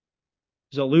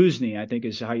Zaluzny, I think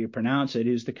is how you pronounce it,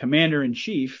 is the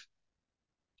commander-in-chief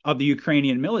of the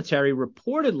Ukrainian military,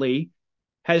 reportedly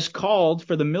has called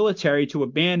for the military to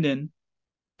abandon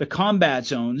the combat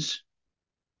zones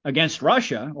against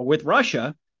Russia or with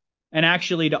Russia and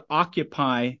actually to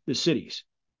occupy the cities.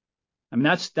 I mean,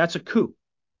 that's a coup.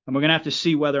 And we're going to have to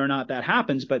see whether or not that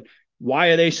happens. But why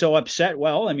are they so upset?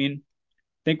 Well, I mean,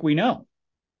 I think we know.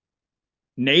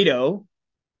 NATO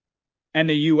and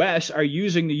the U.S. are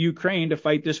using the Ukraine to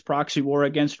fight this proxy war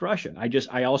against Russia.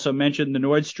 I also mentioned the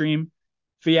Nord Stream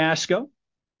fiasco.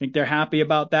 I think they're happy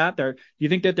about that. Do you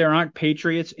think that there aren't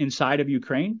patriots inside of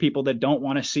Ukraine, people that don't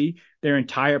want to see their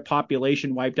entire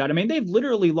population wiped out? I mean, they've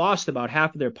literally lost about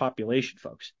half of their population,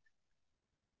 folks.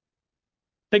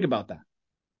 Think about that.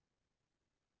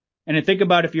 And think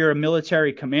about if you're a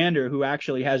military commander who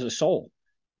actually has a soul.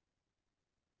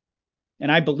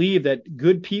 And I believe that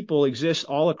good people exist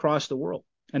all across the world.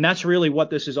 And that's really what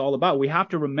this is all about. We have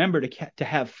to remember to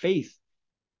have faith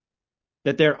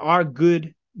that there are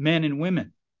good men and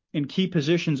women in key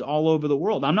positions all over the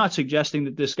world. I'm not suggesting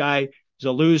that this guy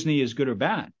Zaluzny is good or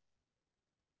bad.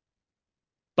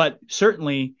 But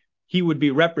certainly he would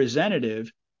be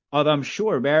representative of, I'm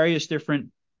sure, various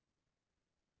different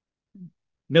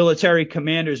military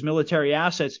commanders, military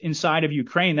assets inside of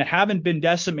Ukraine that haven't been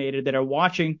decimated, that are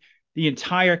watching the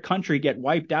entire country get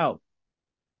wiped out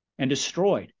and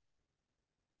destroyed,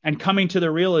 and coming to the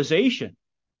realization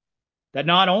that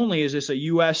not only is this a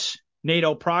U.S.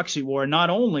 NATO proxy war, not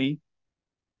only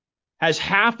has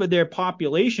half of their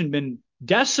population been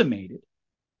decimated,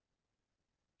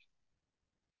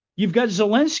 you've got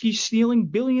Zelensky stealing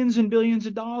billions and billions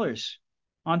of dollars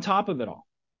on top of it all.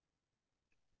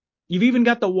 You've even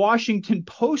got the Washington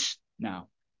Post now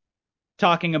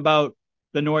talking about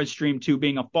the Nord Stream 2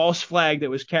 being a false flag that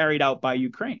was carried out by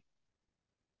Ukraine.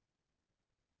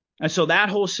 And so that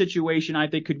whole situation, I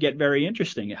think, could get very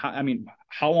interesting. I mean,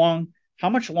 how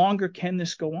much longer can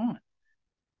this go on?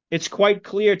 It's quite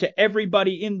clear to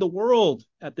everybody in the world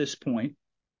at this point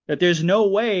that there's no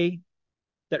way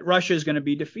that Russia is going to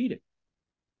be defeated.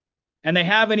 And they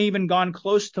haven't even gone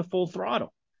close to full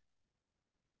throttle.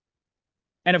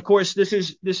 And of course, this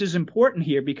is important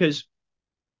here because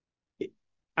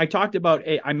I talked about,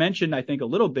 I mentioned, I think, a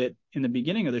little bit in the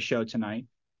beginning of the show tonight,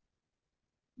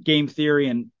 game theory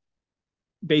and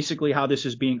basically how this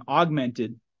is being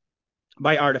augmented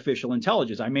by artificial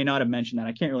intelligence. I may not have mentioned that.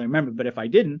 I can't really remember, but if I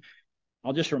didn't,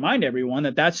 I'll just remind everyone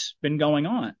that that's been going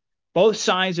on. Both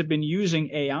sides have been using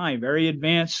AI, very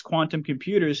advanced quantum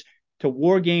computers, to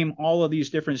war game all of these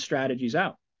different strategies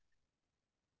out.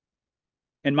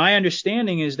 And my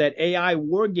understanding is that AI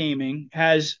wargaming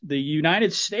has the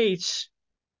United States,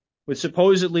 with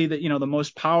supposedly the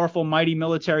most powerful, mighty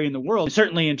military in the world,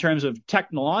 certainly in terms of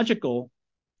technological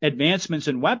advancements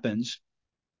in weapons,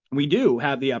 we do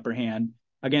have the upper hand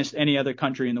against any other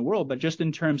country in the world. But just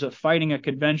in terms of fighting a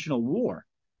conventional war,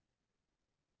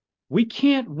 we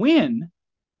can't win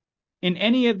in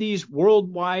any of these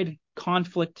worldwide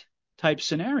conflict type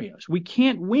scenarios. We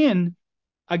can't win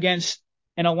against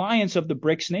an alliance of the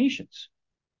BRICS nations.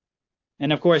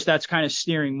 And of course, that's kind of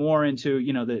steering more into,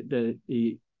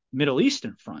 the Middle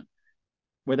Eastern front,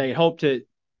 where they hope to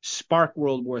spark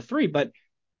World War III. But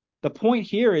the point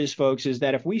here is, folks, is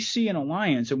that if we see an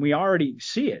alliance, and we already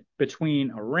see it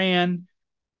between Iran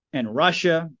and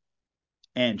Russia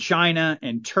and China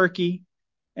and Turkey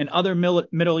and other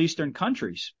Middle Eastern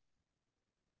countries,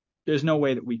 there's no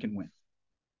way that we can win.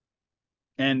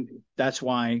 And that's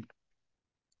why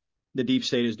the deep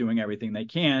state is doing everything they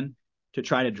can to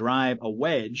try to drive a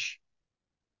wedge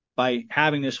by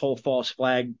having this whole false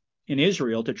flag in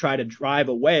Israel, to try to drive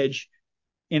a wedge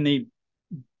in the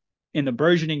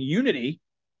burgeoning unity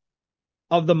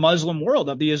of the Muslim world,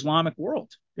 of the Islamic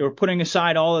world. They were putting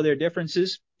aside all of their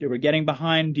differences. They were getting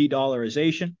behind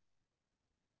de-dollarization.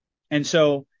 And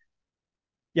so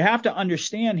you have to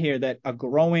understand here that a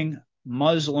growing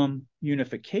Muslim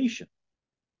unification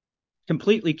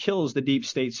completely kills the deep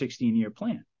state 16-year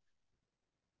plan.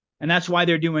 And that's why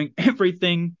they're doing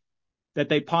everything that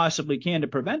they possibly can to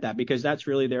prevent that, because that's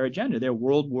really their agenda, their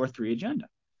World War III agenda.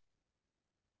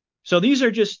 So these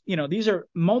are just, these are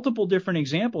multiple different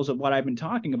examples of what I've been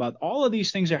talking about. All of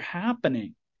these things are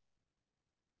happening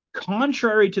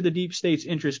contrary to the deep state's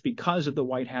interest because of the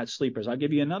white hat sleepers. I'll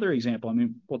give you another example. I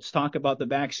mean, let's talk about the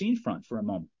vaccine front for a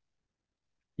moment.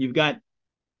 You've got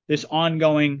this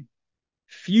ongoing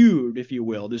feud, if you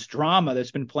will, this drama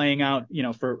that's been playing out,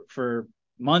 for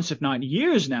months, if not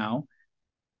years now,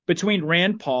 between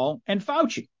Rand Paul and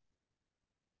Fauci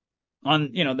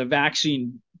on, the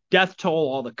vaccine death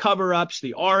toll, all the cover-ups,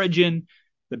 the origin,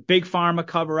 the big pharma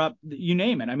cover-up, you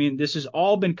name it. I mean, this has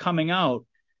all been coming out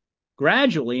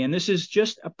gradually, and this is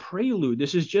just a prelude.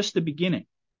 This is just the beginning.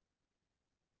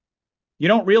 You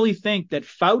don't really think that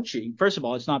Fauci, first of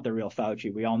all, it's not the real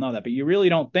Fauci. We all know that. But you really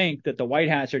don't think that the White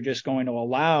Hats are just going to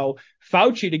allow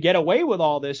Fauci to get away with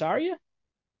all this, are you?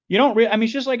 You don't I mean,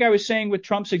 it's just like I was saying with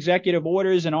Trump's executive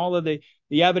orders and all of the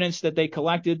evidence that they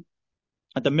collected,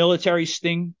 that the military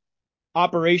sting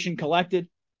operation collected,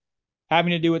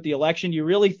 having to do with the election. You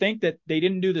really think that they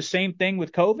didn't do the same thing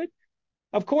with COVID?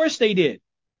 Of course they did.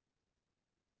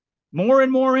 More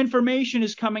and more information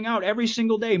is coming out every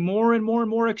single day. More and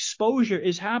more exposure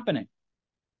is happening.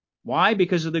 Why?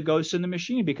 Because of the ghosts in the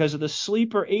machine, because of the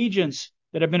sleeper agents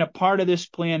that have been a part of this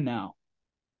plan now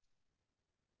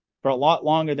for a lot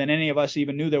longer than any of us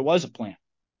even knew there was a plan.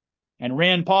 And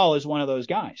Rand Paul is one of those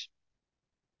guys.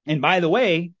 And by the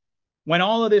way, when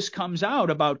all of this comes out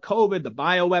about COVID, the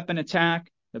bioweapon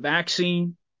attack, the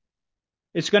vaccine,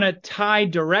 it's going to tie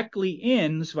directly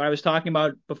in. This is what I was talking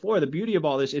about before. The beauty of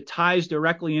all this, it ties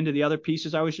directly into the other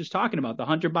pieces I was just talking about, the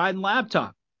Hunter Biden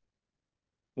laptop.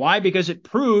 Why? Because it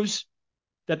proves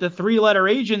that the three-letter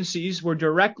agencies were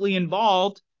directly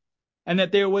involved and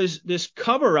that there was this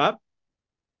cover-up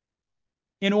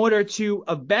in order to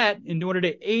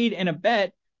aid and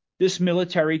abet this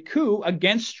military coup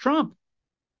against Trump.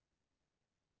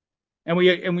 And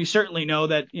we certainly know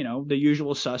that, the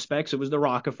usual suspects, it was the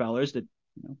Rockefellers that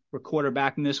were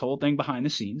quarterbacking this whole thing behind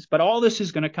the scenes. But all this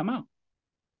is going to come out.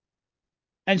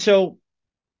 And so,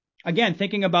 again,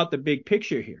 thinking about the big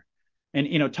picture here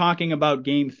and, talking about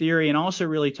game theory and also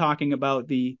really talking about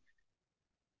the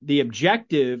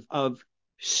objective of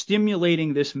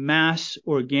stimulating this mass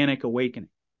organic awakening.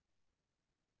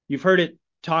 You've heard it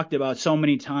talked about so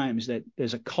many times that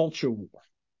there's a culture war.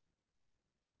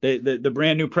 The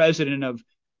brand new president of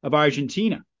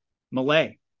Argentina,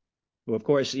 Milei, who, of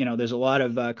course, there's a lot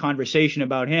of conversation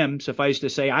about him. Suffice to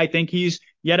say, I think he's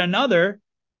yet another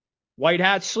white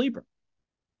hat sleeper.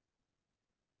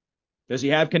 Does he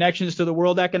have connections to the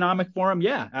World Economic Forum?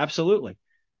 Yeah, absolutely.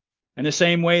 In the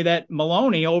same way that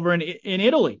Meloni over in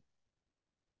Italy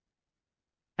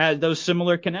had those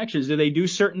similar connections. Do they do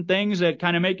certain things that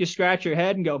kind of make you scratch your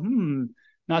head and go,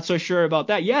 not so sure about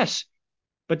that? Yes.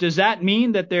 But does that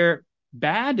mean that they're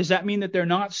bad? Does that mean that they're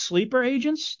not sleeper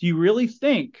agents? Do you really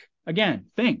think, again,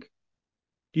 think,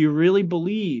 do you really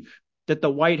believe that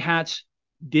the white hats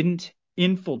didn't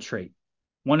infiltrate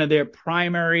one of their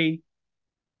primary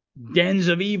dens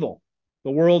of evil,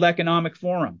 the World Economic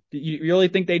Forum? Do you really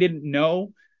think they didn't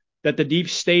know that the deep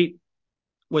state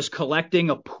was collecting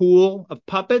a pool of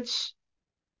puppets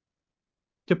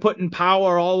to put in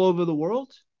power all over the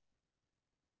world?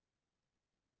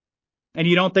 And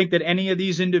you don't think that any of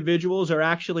these individuals are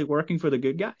actually working for the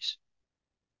good guys?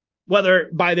 Whether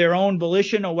by their own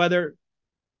volition or whether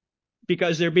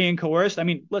because they're being coerced. I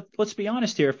mean, let's be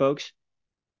honest here, folks.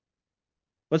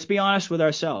 Let's be honest with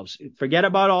ourselves. Forget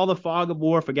about all the fog of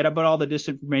war. Forget about all the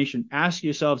disinformation. Ask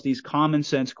yourselves these common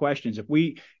sense questions.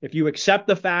 If you accept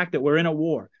the fact that we're in a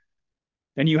war,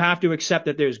 then you have to accept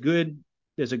that there's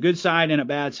a good side and a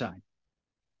bad side.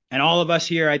 And all of us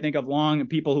here, I think of long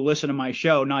people who listen to my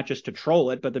show, not just to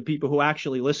troll it, but the people who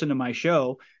actually listen to my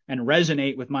show and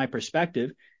resonate with my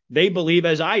perspective, they believe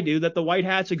as I do that the white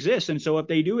hats exist. And so if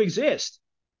they do exist,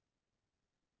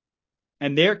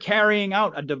 and they're carrying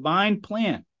out a divine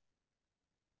plan,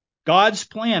 God's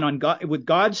plan with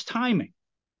God's timing,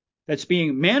 that's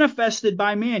being manifested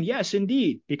by man. Yes,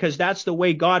 indeed, because that's the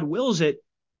way God wills it,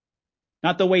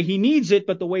 not the way he needs it,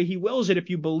 but the way he wills it. If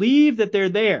you believe that they're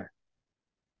there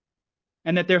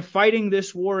and that they're fighting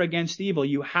this war against evil,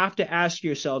 you have to ask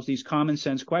yourselves these common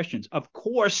sense questions. Of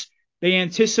course, they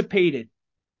anticipated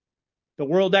the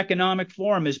World Economic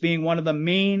Forum as being one of the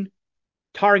main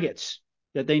targets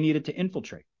that they needed to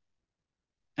infiltrate.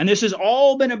 And this has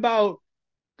all been about,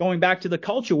 going back to the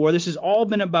culture war, this has all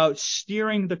been about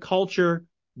steering the culture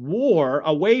war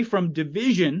away from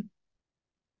division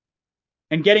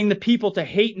and getting the people to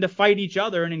hate and to fight each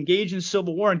other and engage in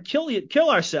civil war and kill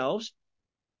ourselves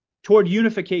toward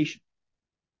unification.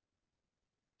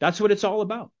 That's what it's all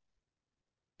about.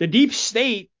 The deep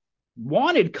state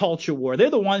wanted culture war.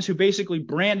 They're the ones who basically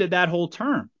branded that whole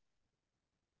term.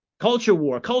 Culture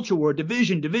war,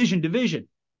 division. It's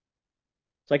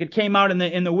like it came out in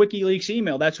the WikiLeaks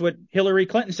email. That's what Hillary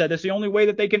Clinton said. That's the only way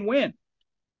that they can win.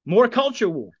 More culture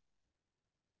war.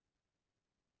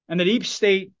 And the deep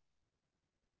state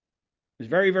is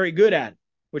very, very good at it,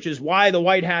 which is why the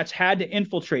white hats had to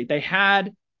infiltrate. They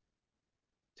had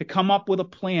to come up with a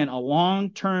plan, a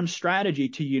long-term strategy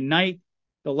to unite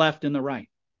the left and the right.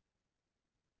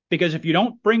 Because if you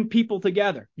don't bring people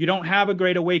together, you don't have a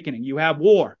great awakening. You have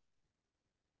war.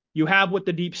 You have what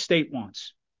the deep state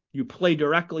wants. You play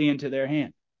directly into their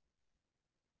hand.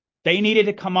 They needed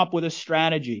to come up with a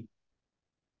strategy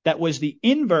that was the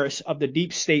inverse of the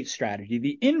deep state strategy,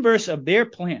 the inverse of their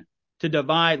plan to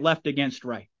divide left against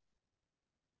right.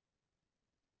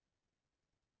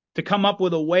 To come up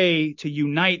with a way to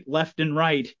unite left and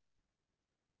right,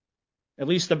 at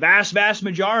least the vast, vast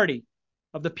majority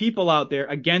of the people out there,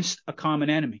 against a common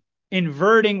enemy,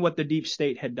 inverting what the deep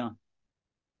state had done.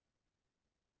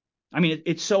 I mean,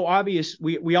 it's so obvious.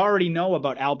 We already know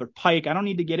about Albert Pike. I don't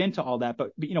need to get into all that,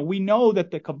 but we know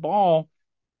that the cabal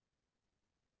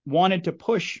wanted to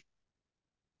push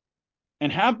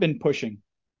and have been pushing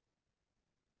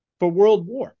for world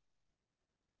war,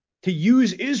 to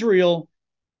use Israel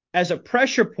as a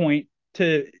pressure point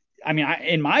to,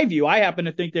 in my view, I happen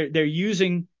to think they're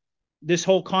using this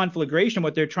whole conflagration,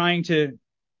 what they're trying to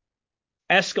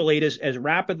escalate as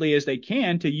rapidly as they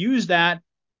can, to use that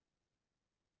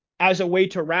as a way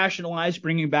to rationalize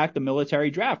bringing back the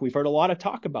military draft. We've heard a lot of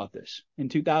talk about this in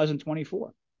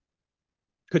 2024.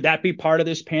 Could that be part of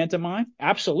this pantomime?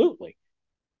 Absolutely.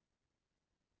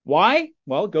 Why?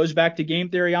 Well, it goes back to game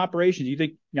theory operations. You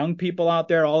think young people out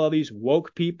there, all of these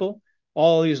woke people,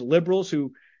 all of these liberals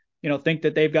who, think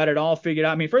that they've got it all figured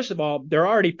out. I mean, first of all, they're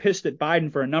already pissed at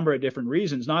Biden for a number of different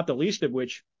reasons, not the least of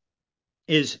which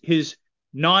is his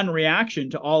non-reaction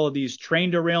to all of these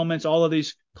train derailments, all of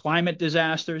these climate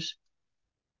disasters.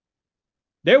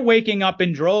 They're waking up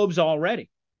in droves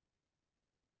already.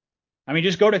 I mean,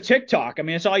 just go to TikTok. I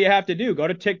mean, that's all you have to do. Go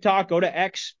to TikTok, go to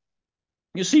X.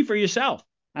 You'll see for yourself.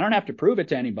 I don't have to prove it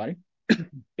to anybody.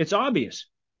 It's obvious.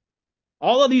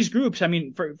 All of these groups, I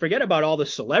mean, forget about all the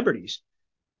celebrities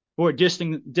who are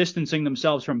distancing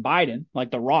themselves from Biden, like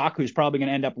The Rock, who's probably going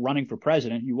to end up running for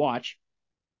president. You watch.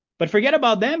 But forget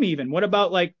about them even. What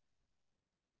about like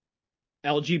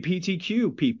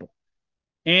LGBTQ people,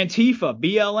 Antifa,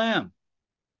 BLM?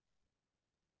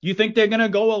 You think they're going to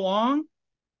go along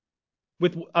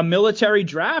with a military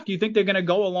draft? You think they're going to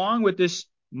go along with this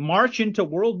march into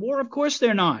world war? Of course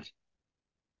they're not.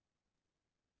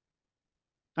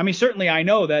 I mean, certainly I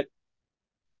know that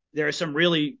there are some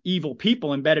really evil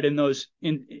people embedded in those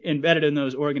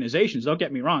organizations. Don't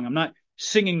get me wrong. I'm not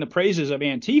singing the praises of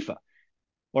Antifa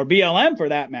or BLM for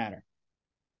that matter.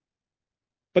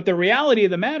 But the reality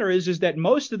of the matter is that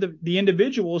most of the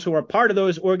individuals who are part of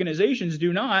those organizations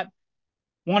do not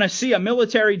want to see a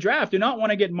military draft, do not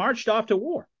want to get marched off to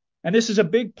war. And this is a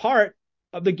big part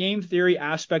of the game theory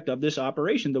aspect of this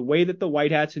operation, the way that the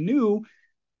White Hats knew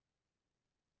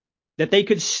that they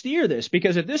could steer this.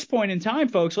 Because at this point in time,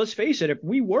 folks, let's face it, if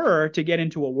we were to get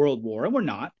into a world war, and we're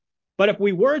not, but if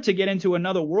we were to get into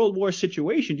another world war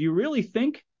situation, do you really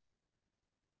think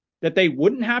that they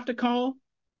wouldn't have to call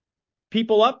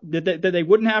people up, that they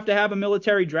wouldn't have to have a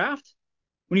military draft?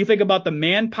 When you think about the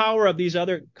manpower of these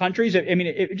other countries, I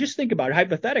mean, just think about it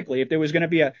hypothetically. If there was going to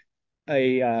be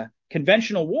a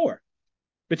conventional war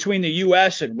between the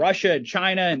U.S. and Russia and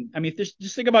China, and I mean,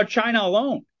 just think about China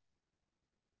alone.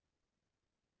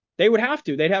 They would have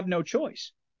to. They'd have no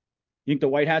choice. You think the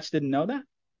White Hats didn't know that?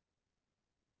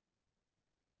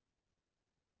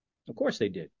 Of course they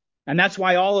did. And that's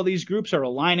why all of these groups are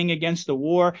aligning against the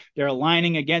war. They're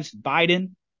aligning against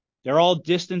Biden. They're all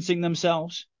distancing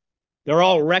themselves. They're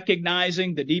all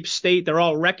recognizing the deep state. They're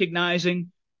all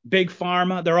recognizing big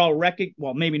pharma. They're all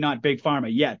well, maybe not big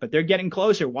pharma yet, but they're getting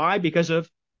closer. Why? Because of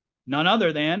none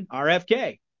other than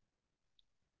RFK.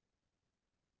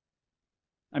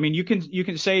 I mean, you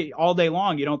can say all day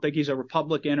long you don't think he's a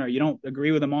Republican or you don't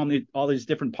agree with him on all these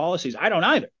different policies. I don't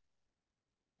either.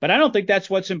 But I don't think that's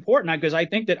what's important, because I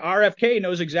think that RFK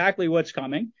knows exactly what's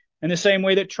coming in the same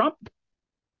way that Trump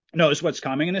knows what's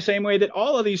coming, in the same way that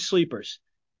all of these sleepers,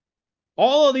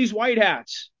 all of these White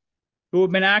Hats who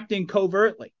have been acting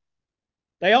covertly,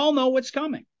 they all know what's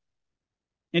coming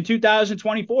in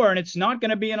 2024, and it's not going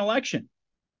to be an election,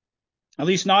 at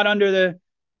least not under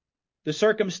the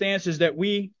circumstances that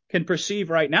we can perceive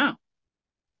right now.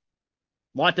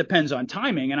 A lot depends on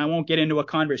timing, and I won't get into a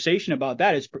conversation about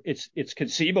that. It's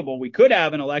conceivable we could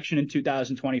have an election in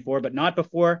 2024, but not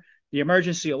before the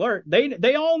emergency alert.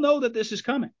 They all know that this is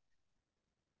coming.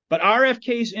 But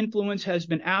RFK's influence has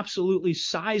been absolutely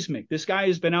seismic. This guy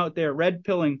has been out there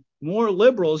red-pilling more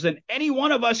liberals than any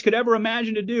one of us could ever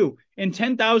imagine to do in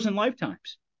 10,000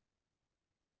 lifetimes.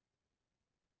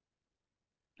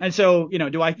 And so,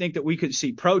 do I think that we could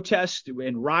see protests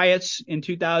and riots in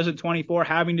 2024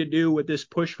 having to do with this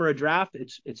push for a draft?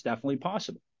 It's definitely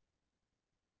possible.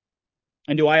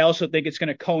 And do I also think it's going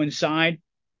to coincide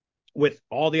with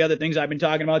all the other things I've been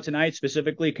talking about tonight,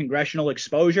 specifically congressional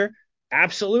exposure?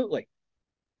 Absolutely.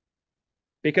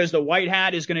 Because the White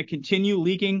Hat is going to continue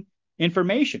leaking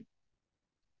information.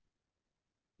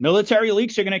 Military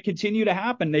leaks are going to continue to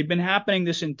happen. They've been happening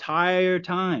this entire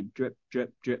time. Drip,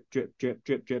 drip, drip, drip, drip,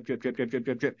 drip, drip, drip, drip, drip, drip,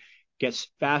 drip, drip. Gets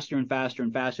faster and faster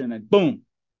and faster, and then boom,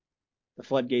 the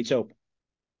floodgates open.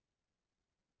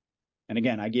 And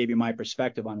again, I gave you my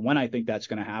perspective on when I think that's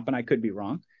going to happen. I could be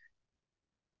wrong,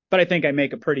 but I think I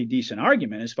make a pretty decent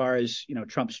argument as far as,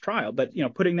 Trump's trial. But,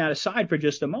 putting that aside for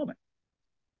just a moment,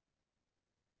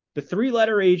 the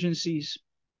three-letter agencies,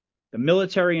 the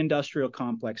military-industrial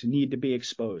complex, need to be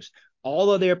exposed.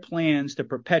 All of their plans to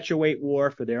perpetuate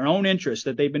war for their own interests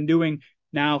that they've been doing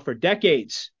now for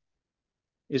decades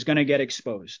is going to get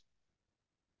exposed.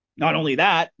 Not only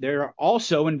that, there are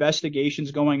also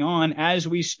investigations going on as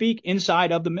we speak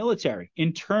inside of the military,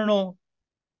 internal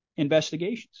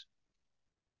investigations.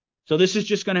 So this is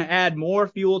just going to add more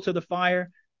fuel to the fire.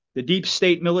 The deep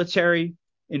state military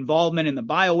involvement in the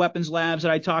bioweapons labs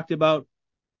that I talked about,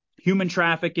 human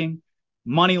trafficking,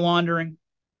 money laundering,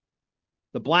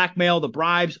 the blackmail, the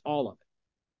bribes, all of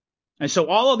it. And so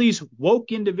all of these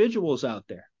woke individuals out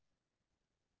there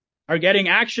are getting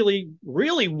actually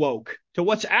really woke to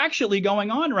what's actually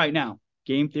going on right now.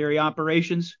 Game theory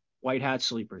operations, White Hat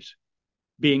sleepers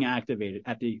being activated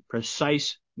at the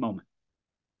precise moment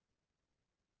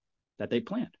that they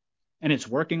planned. And it's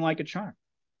working like a charm.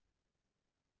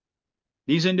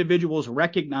 These individuals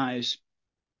recognize,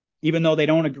 even though they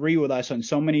don't agree with us on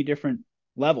so many different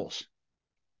levels,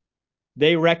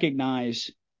 they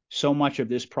recognize so much of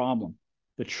this problem.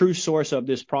 The true source of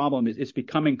this problem is it's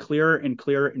becoming clearer and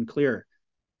clearer and clearer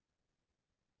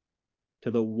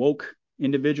to the woke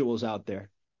individuals out there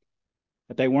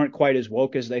that they weren't quite as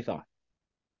woke as they thought.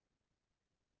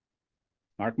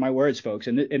 Mark my words, folks.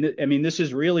 And I mean, this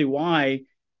is really why,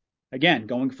 again,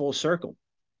 going full circle,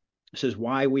 this is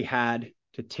why we had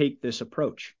to take this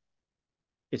approach.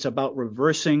 It's about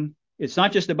reversing. It's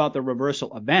not just about the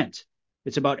reversal event.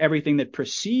 It's about everything that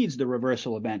precedes the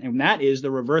reversal event. And that is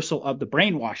the reversal of the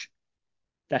brainwashing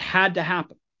that had to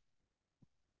happen.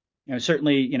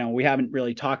 Certainly, we haven't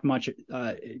really talked much,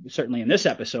 certainly in this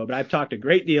episode, but I've talked a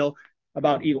great deal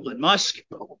about Elon Musk.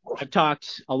 I've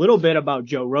talked a little bit about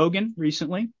Joe Rogan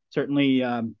recently. Certainly,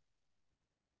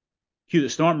 Hugh the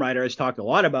Storm Rider has talked a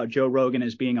lot about Joe Rogan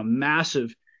as being a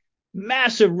massive,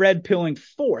 massive red pilling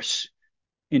force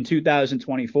in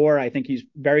 2024. I think he's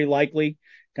very likely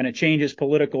going to change his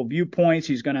political viewpoints.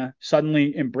 He's going to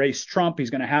suddenly embrace Trump. He's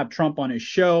going to have Trump on his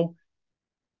show.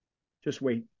 Just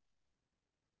wait.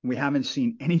 We haven't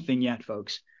seen anything yet,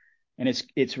 folks. And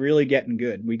it's really getting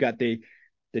good. We got the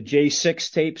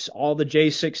J6 tapes. All the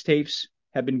J6 tapes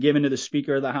have been given to the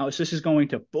Speaker of the House. This is going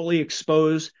to fully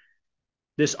expose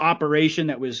this operation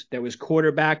that was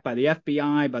quarterbacked by the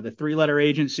FBI, by the three-letter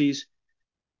agencies.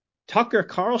 Tucker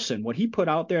Carlson, what he put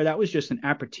out there, that was just an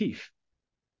aperitif.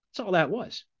 That's all that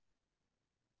was.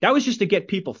 That was just to get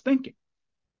people thinking.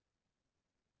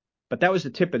 But that was the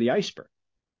tip of the iceberg.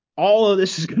 All of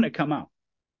this is going to come out.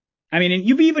 I mean, and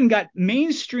you've even got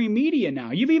mainstream media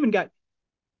now. You've even got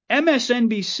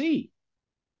MSNBC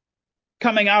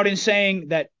coming out and saying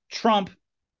that Trump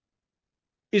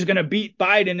is going to beat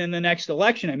Biden in the next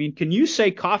election. I mean, can you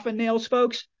say coffin nails,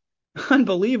 folks?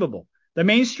 Unbelievable. The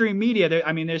mainstream media,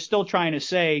 they're still trying to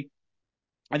say,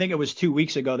 I think it was 2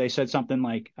 weeks ago, they said something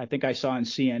like, I think I saw on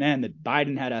CNN that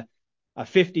Biden had a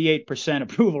 58%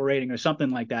 approval rating or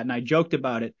something like that. And I joked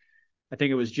about it. I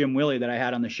think it was Jim Willey that I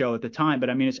had on the show at the time. But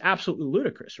I mean, it's absolutely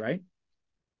ludicrous, right?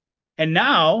 And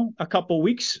now, a couple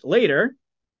weeks later,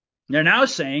 they're now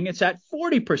saying it's at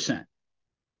 40%.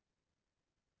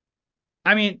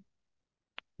 I mean,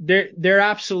 they're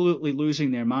absolutely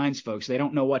losing their minds, folks. They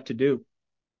don't know what to do.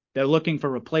 They're looking for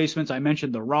replacements. I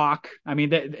mentioned The Rock. I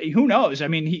mean, who knows? I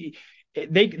mean,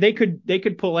 they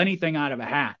could pull anything out of a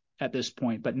hat at this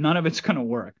point, but none of it's going to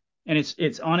work. And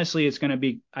it's honestly, it's going to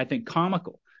be, I think,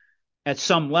 comical at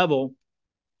some level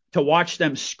to watch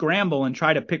them scramble and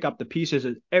try to pick up the pieces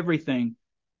as everything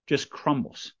just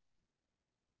crumbles.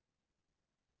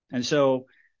 And so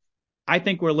I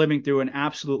think we're living through an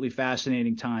absolutely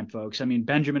fascinating time, folks. I mean,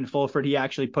 Benjamin Fulford, he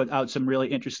actually put out some really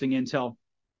interesting intel.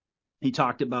 He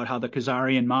talked about how the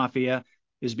Khazarian mafia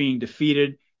is being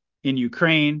defeated in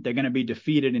Ukraine. They're going to be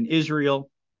defeated in Israel.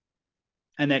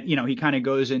 And that, he kind of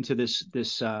goes into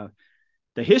the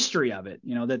history of it,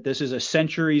 that this is a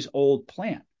centuries old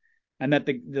plan and that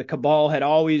the cabal had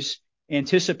always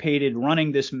anticipated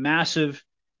running this massive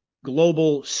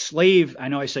global slave. I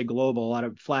know I say global, a lot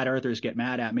of flat earthers get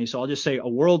mad at me. So I'll just say a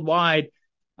worldwide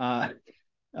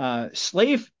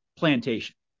slave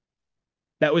plantation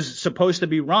that was supposed to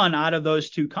be run out of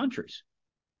those two countries,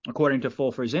 according to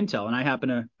Fulford's intel. And I happen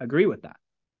to agree with that.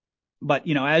 But,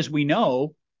 as we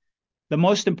know, the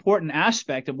most important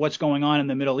aspect of what's going on in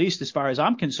the Middle East, as far as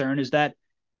I'm concerned, is that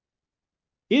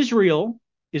Israel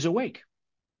is awake.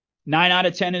 9 out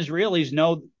of 10 Israelis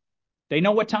know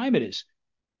what time it is.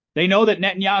 They know that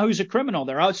Netanyahu's a criminal.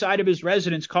 They're outside of his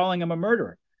residence calling him a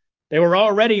murderer. They were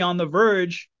already on the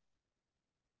verge.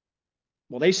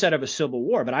 Well, they said of a civil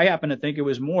war, but I happen to think it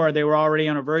was more. They were already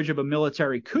on a verge of a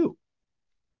military coup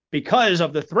because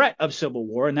of the threat of civil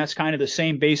war. And that's kind of the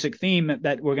same basic theme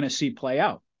that we're going to see play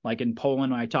out. Like in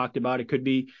Poland, I talked about, it could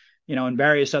be, in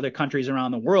various other countries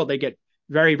around the world, they get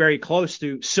very, very close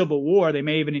to civil war. They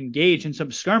may even engage in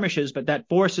some skirmishes, but that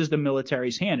forces the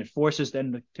military's hand. It forces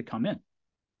them to come in.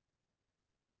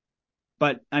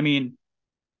 But I mean,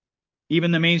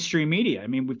 even the mainstream media,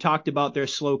 we've talked about their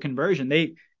slow conversion.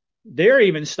 They're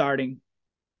even starting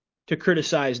to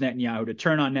criticize Netanyahu, to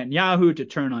turn on Netanyahu, to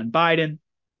turn on Biden.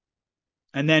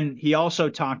 And then he also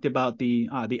talked about the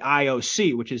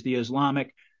IOC, which is the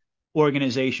Islamic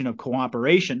Organization of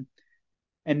Cooperation.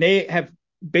 And they have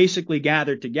basically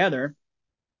gathered together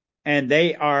and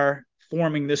they are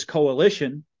forming this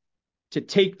coalition to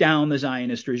take down the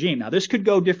Zionist regime. Now, this could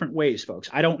go different ways, folks.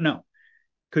 I don't know.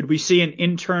 Could we see an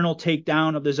internal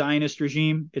takedown of the Zionist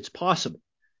regime? It's possible.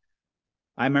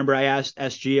 I remember I asked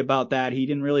SG about that. He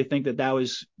didn't really think that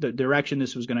was the direction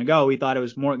this was going to go. He thought it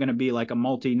was more going to be like a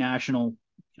multinational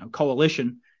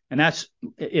coalition. And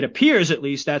it appears at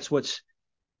least that's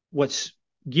what's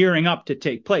gearing up to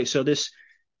take place. So the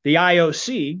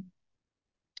IOC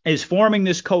is forming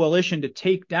this coalition to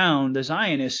take down the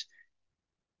Zionists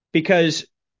because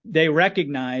they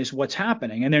recognize what's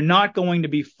happening and they're not going to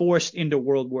be forced into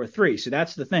World War III. So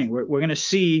that's the thing. We're going to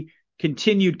see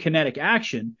continued kinetic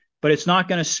action, but it's not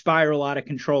going to spiral out of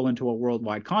control into a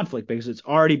worldwide conflict because it's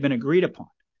already been agreed upon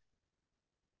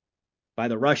by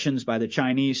the Russians, by the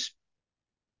Chinese,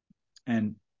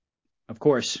 and of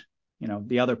course,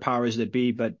 the other powers that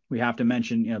be. But we have to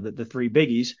mention, the three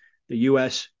biggies, the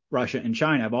US, Russia, and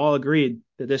China have all agreed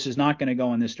that this is not going to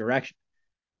go in this direction.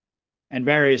 And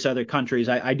various other countries,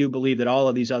 I do believe that all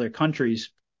of these other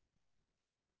countries,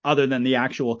 other than the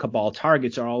actual cabal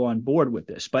targets, are all on board with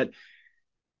this. But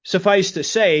suffice to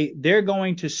say, they're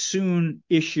going to soon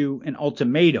issue an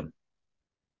ultimatum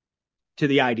to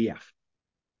the IDF.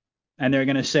 And they're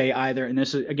going to say either, and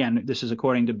this is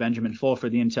according to Benjamin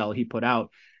Fulford, the intel he put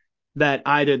out, that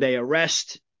either they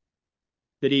arrest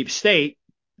the deep state,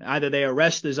 either they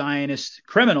arrest the Zionist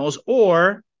criminals,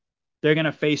 or they're going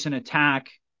to face an attack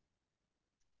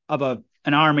of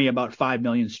an army about 5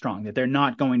 million strong that they're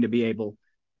not going to be able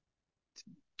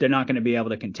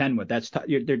to contend with.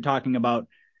 They're talking about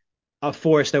a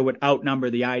force that would outnumber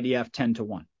the IDF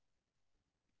 10-1.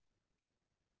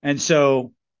 And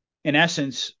so, in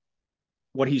essence,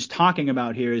 what he's talking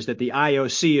about here is that the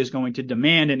IOC is going to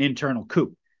demand an internal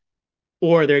coup,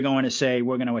 or they're going to say,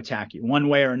 we're going to attack you. One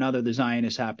way or another, the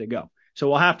Zionists have to go. So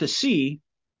we'll have to see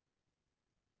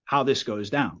how this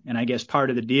goes down. And I guess part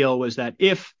of the deal was that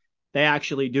if they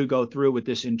actually do go through with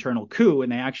this internal coup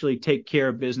and they actually take care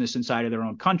of business inside of their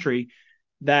own country,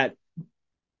 that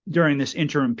during this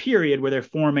interim period where they're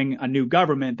forming a new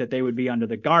government, that they would be under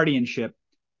the guardianship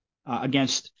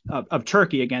of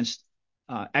Turkey against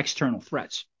external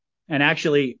threats. And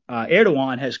actually,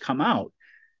 Erdogan has come out,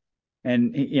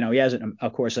 and he hasn't,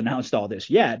 of course, announced all this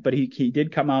yet, but he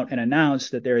did come out and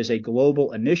announce that there is a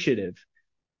global initiative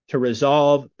to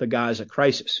resolve the Gaza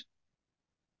crisis.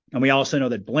 And we also know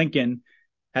that Blinken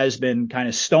has been kind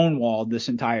of stonewalled this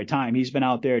entire time. He's been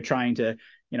out there trying to,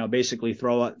 basically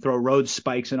throw road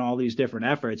spikes in all these different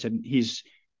efforts, and he's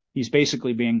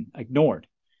basically being ignored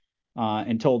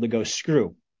and told to go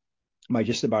screw by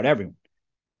just about everyone.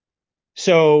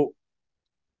 So,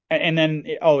 and then,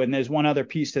 and there's one other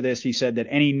piece to this. He said that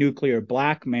any nuclear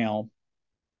blackmail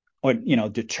or,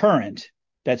 deterrent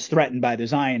that's threatened by the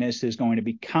Zionists is going to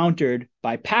be countered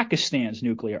by Pakistan's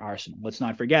nuclear arsenal. Let's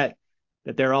not forget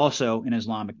that they're also an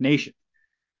Islamic nation.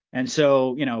 And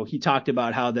so, he talked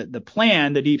about how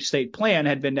the deep state plan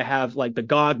had been to have like the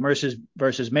Gog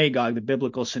versus Magog, the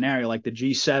biblical scenario, like the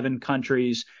G7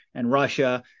 countries and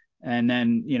Russia, and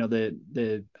then,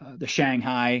 the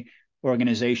Shanghai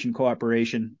Organization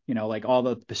Cooperation, like all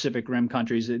the Pacific Rim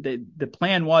countries. The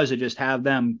plan was to just have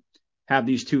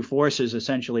these two forces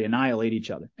essentially annihilate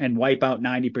each other and wipe out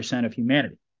 90% of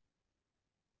humanity.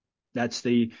 That's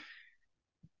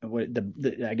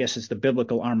I guess it's the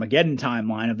biblical Armageddon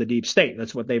timeline of the deep state.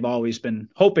 That's what they've always been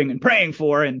hoping and praying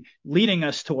for and leading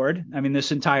us toward,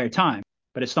 this entire time.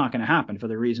 But it's not going to happen for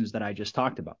the reasons that I just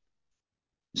talked about.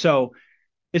 So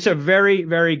it's a very,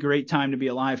 very great time to be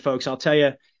alive, folks. I'll tell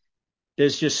you,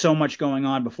 there's just so much going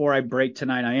on. Before I break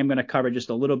tonight, I am going to cover just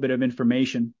a little bit of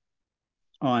information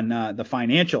on the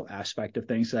financial aspect of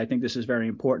things, because I think this is very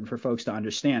important for folks to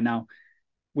understand. Now,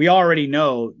 we already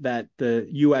know that the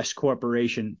U.S.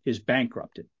 corporation is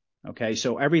bankrupted. Okay,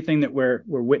 so everything that we're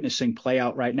witnessing play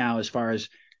out right now, as far as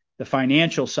the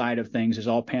financial side of things, is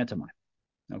all pantomime.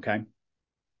 Okay,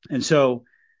 and so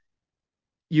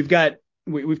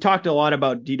we've talked a lot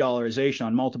about de-dollarization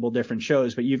on multiple different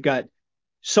shows, but you've got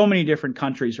so many different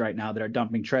countries right now that are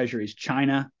dumping treasuries.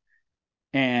 China,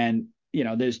 and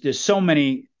there's so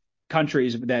many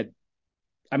countries that,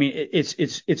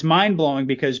 it's mind blowing,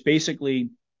 because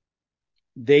basically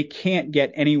they can't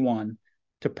get anyone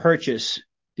to purchase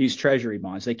these treasury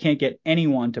bonds. They can't get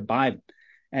anyone to buy them.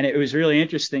 And it was really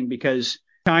interesting because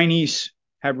Chinese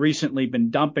have recently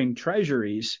been dumping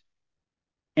treasuries,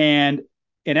 and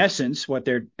in essence, what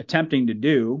they're attempting to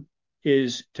do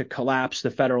is to collapse the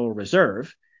Federal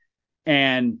Reserve,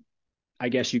 and I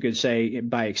guess you could say,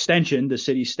 by extension, the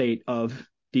city-state of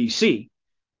D.C.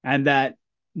 And that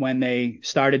when they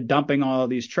started dumping all of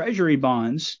these treasury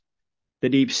bonds, the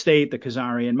deep state, the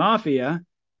Khazarian mafia,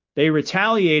 they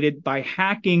retaliated by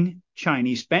hacking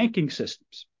Chinese banking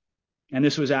systems. And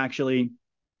this was actually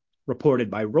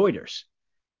reported by Reuters.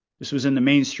 This was in the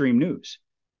mainstream news.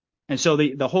 And so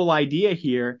the whole idea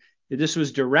here, that this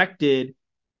was directed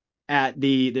at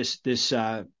this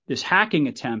hacking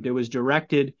attempt. It was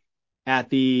directed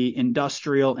at the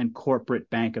Industrial and Corporate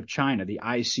Bank of China, the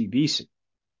ICBC.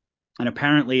 And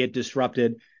apparently it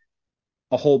disrupted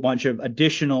a whole bunch of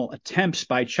additional attempts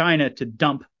by China to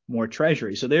dump more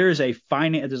treasury. So there's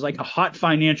like a hot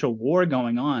financial war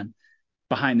going on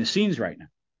behind the scenes right now.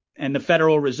 And the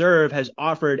Federal Reserve has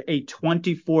offered a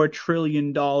 $24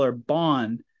 trillion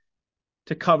bond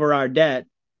to cover our debt.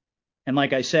 And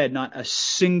like I said, not a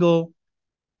single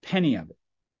penny of it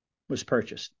was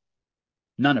purchased.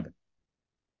 None of it.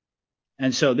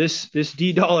 And so this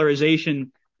de-dollarization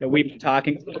that we've been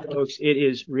talking about, folks, it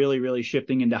is really, really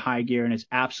shifting into high gear, and it's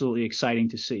absolutely exciting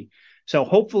to see. So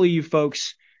hopefully you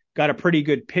folks got a pretty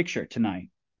good picture tonight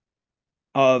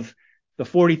of the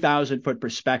 40,000 foot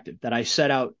perspective that I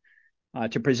set out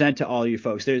to present to all you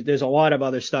folks. There's a lot of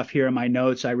other stuff here in my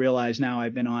notes. I realize now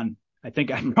I've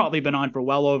probably been on for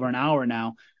well over an hour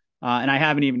now. And I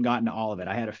haven't even gotten to all of it.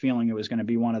 I had a feeling it was going to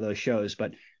be one of those shows,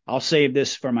 but I'll save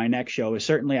this for my next show.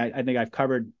 Certainly, I think I've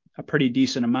covered a pretty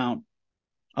decent amount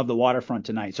of the waterfront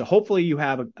tonight. So hopefully you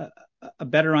have a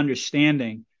better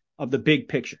understanding of the big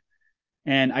picture.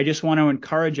 And I just want to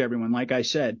encourage everyone, like I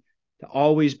said, to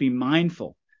always be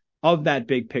mindful of that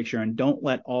big picture and don't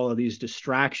let all of these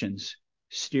distractions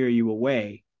steer you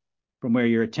away from where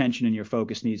your attention and your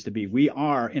focus needs to be. We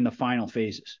are in the final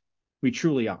phases. We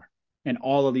truly are. And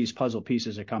all of these puzzle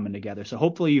pieces are coming together. So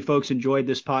hopefully you folks enjoyed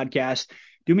this podcast.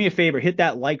 Do me a favor, hit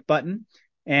that like button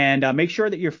and make sure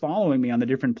that you're following me on the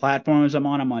different platforms I'm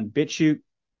on. I'm on BitChute,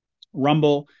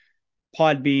 Rumble,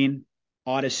 Podbean,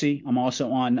 Odyssey. I'm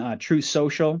also on Truth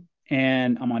Social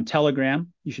and I'm on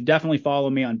Telegram. You should definitely follow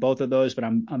me on both of those, but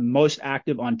I'm most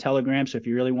active on Telegram. So if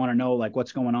you really want to know like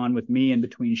what's going on with me in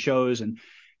between shows and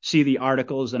see the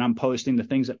articles that I'm posting, the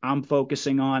things that I'm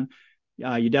focusing on,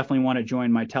 you definitely want to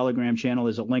join my Telegram channel.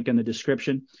 There's a link in the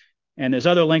description. And there's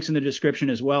other links in the description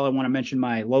as well. I want to mention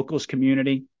my locals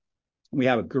community. We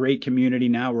have a great community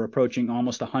now. We're approaching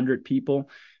almost 100 people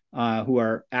who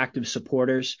are active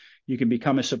supporters. You can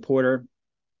become a supporter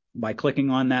by clicking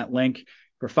on that link.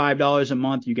 For $5 a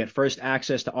month, you get first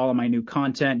access to all of my new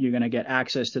content. You're going to get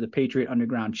access to the Patriot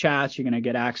Underground chats. You're going to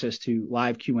get access to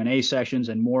live Q&A sessions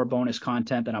and more bonus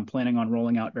content that I'm planning on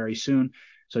rolling out very soon.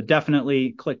 So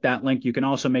definitely click that link. You can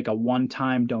also make a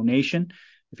one-time donation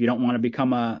if you don't want to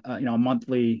become a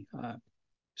monthly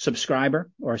subscriber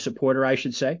or a supporter, I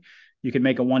should say. You can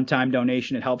make a one-time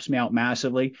donation. It helps me out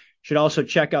massively. You should also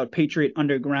check out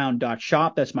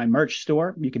patriotunderground.shop. That's my merch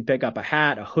store. You can pick up a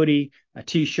hat, a hoodie, a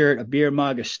t-shirt, a beer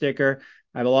mug, a sticker.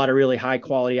 I have a lot of really high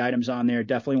quality items on there.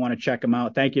 Definitely want to check them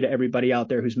out. Thank you to everybody out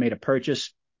there who's made a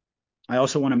purchase. I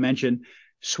also want to mention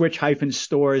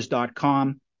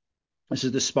switch-stores.com. This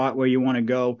is the spot where you want to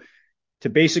go to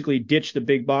basically ditch the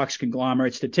big box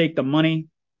conglomerates, to take the money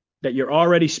that you're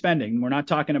already spending. We're not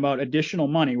talking about additional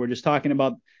money. We're just talking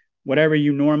about whatever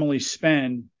you normally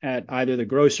spend at either the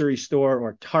grocery store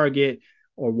or Target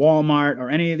or Walmart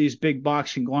or any of these big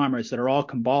box conglomerates that are all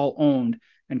cabal owned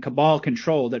and cabal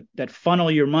controlled that funnel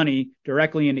your money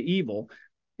directly into evil.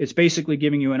 It's basically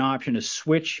giving you an option to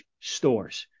switch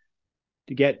stores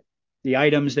to get the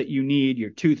items that you need, your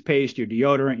toothpaste, your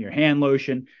deodorant, your hand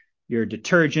lotion, your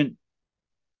detergent,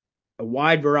 a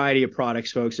wide variety of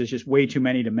products, folks. There's just way too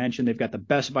many to mention. They've got the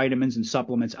best vitamins and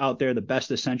supplements out there, the best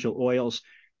essential oils.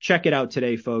 Check it out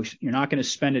today, folks. You're not going to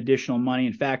spend additional money.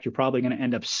 In fact, you're probably going to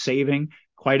end up saving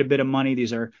quite a bit of money.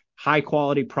 These are high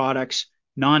quality products,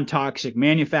 non-toxic,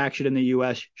 manufactured in the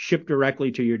U.S., shipped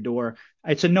directly to your door.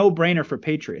 It's a no-brainer for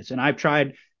Patriots. And I've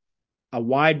tried a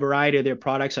wide variety of their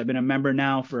products. I've been a member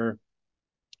now for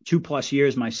 2+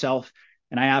 years myself,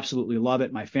 and I absolutely love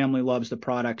it. My family loves the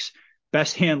products.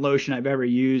 Best hand lotion I've ever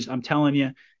used. I'm telling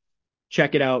you,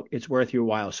 check it out. It's worth your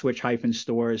while.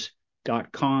 Switch-stores.com.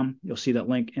 You'll see that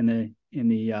link in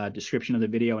the description of the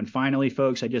video. And finally,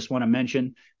 folks, I just want to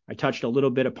mention, I touched a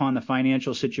little bit upon the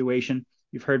financial situation.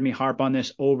 You've heard me harp on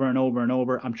this over and over and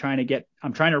over. I'm trying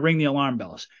to ring the alarm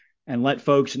bells and let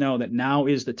folks know that now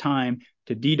is the time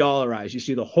to de-dollarize. You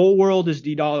see, the whole world is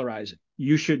de-dollarizing.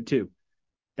 You should too.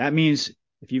 That means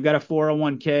if you've got a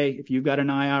 401k, if you've got an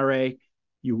IRA,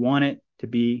 you want it to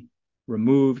be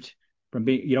removed from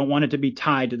being, you don't want it to be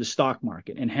tied to the stock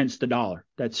market and hence the dollar.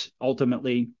 That's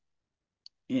ultimately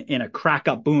in a crack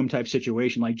up boom type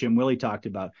situation like Jim Willie talked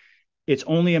about. It's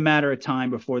only a matter of time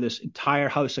before this entire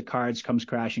house of cards comes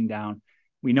crashing down.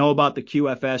 We know about the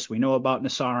QFS. We know about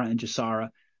Nasara and Jassara,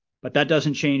 but that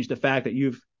doesn't change the fact that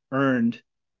you've earned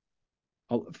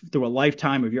through a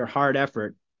lifetime of your hard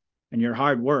effort and your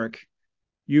hard work,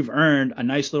 you've earned a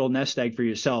nice little nest egg for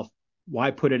yourself.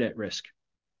 Why put it at risk?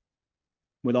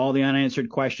 With all the unanswered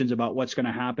questions about what's going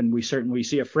to happen, we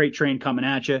see a freight train coming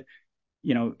at you.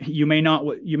 You know, you may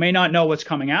not know what's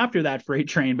coming after that freight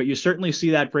train, but you certainly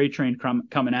see that freight train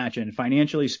coming at you. And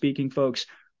financially speaking, folks,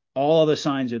 all of the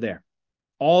signs are there.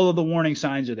 All of the warning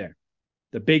signs are there.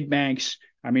 The big banks,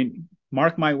 I mean,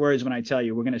 mark my words when I tell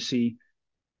you, we're going to see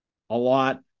a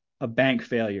lot of bank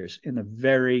failures in the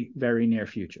very, very near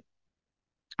future.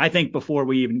 I think before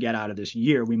we even get out of this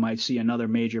year, we might see another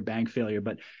major bank failure,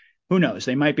 but who knows?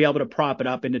 They might be able to prop it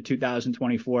up into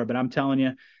 2024, but I'm telling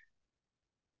you,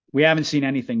 we haven't seen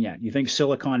anything yet. You think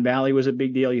Silicon Valley was a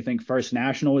big deal? You think First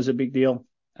National was a big deal?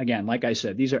 Again, like I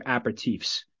said, these are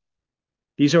aperitifs.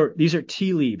 These are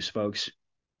tea leaves, folks.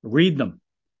 Read them.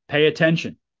 Pay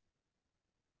attention.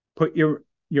 Put your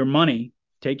money,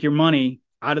 take your money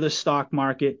out of the stock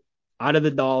market, out of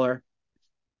the dollar,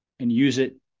 and use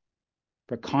it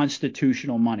for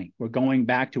constitutional money. We're going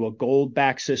back to a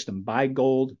gold-backed system. Buy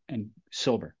gold and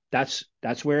silver. That's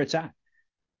where it's at.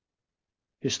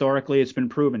 Historically, it's been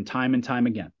proven time and time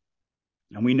again,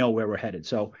 and we know where we're headed.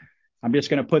 So I'm just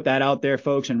going to put that out there,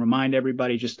 folks, and remind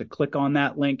everybody just to click on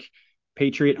that link,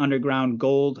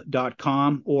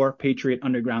 patriotundergroundgold.com or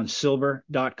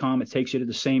patriotundergroundsilver.com. It takes you to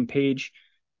the same page.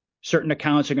 Certain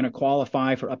accounts are going to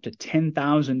qualify for up to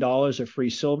 $10,000 of free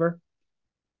silver.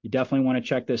 You definitely want to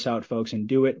check this out, folks, and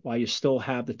do it while you still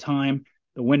have the time.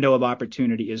 The window of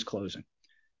opportunity is closing.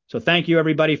 So thank you,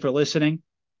 everybody, for listening.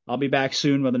 I'll be back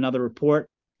soon with another report.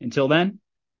 Until then,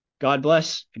 God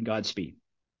bless and Godspeed.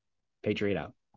 Patriot out.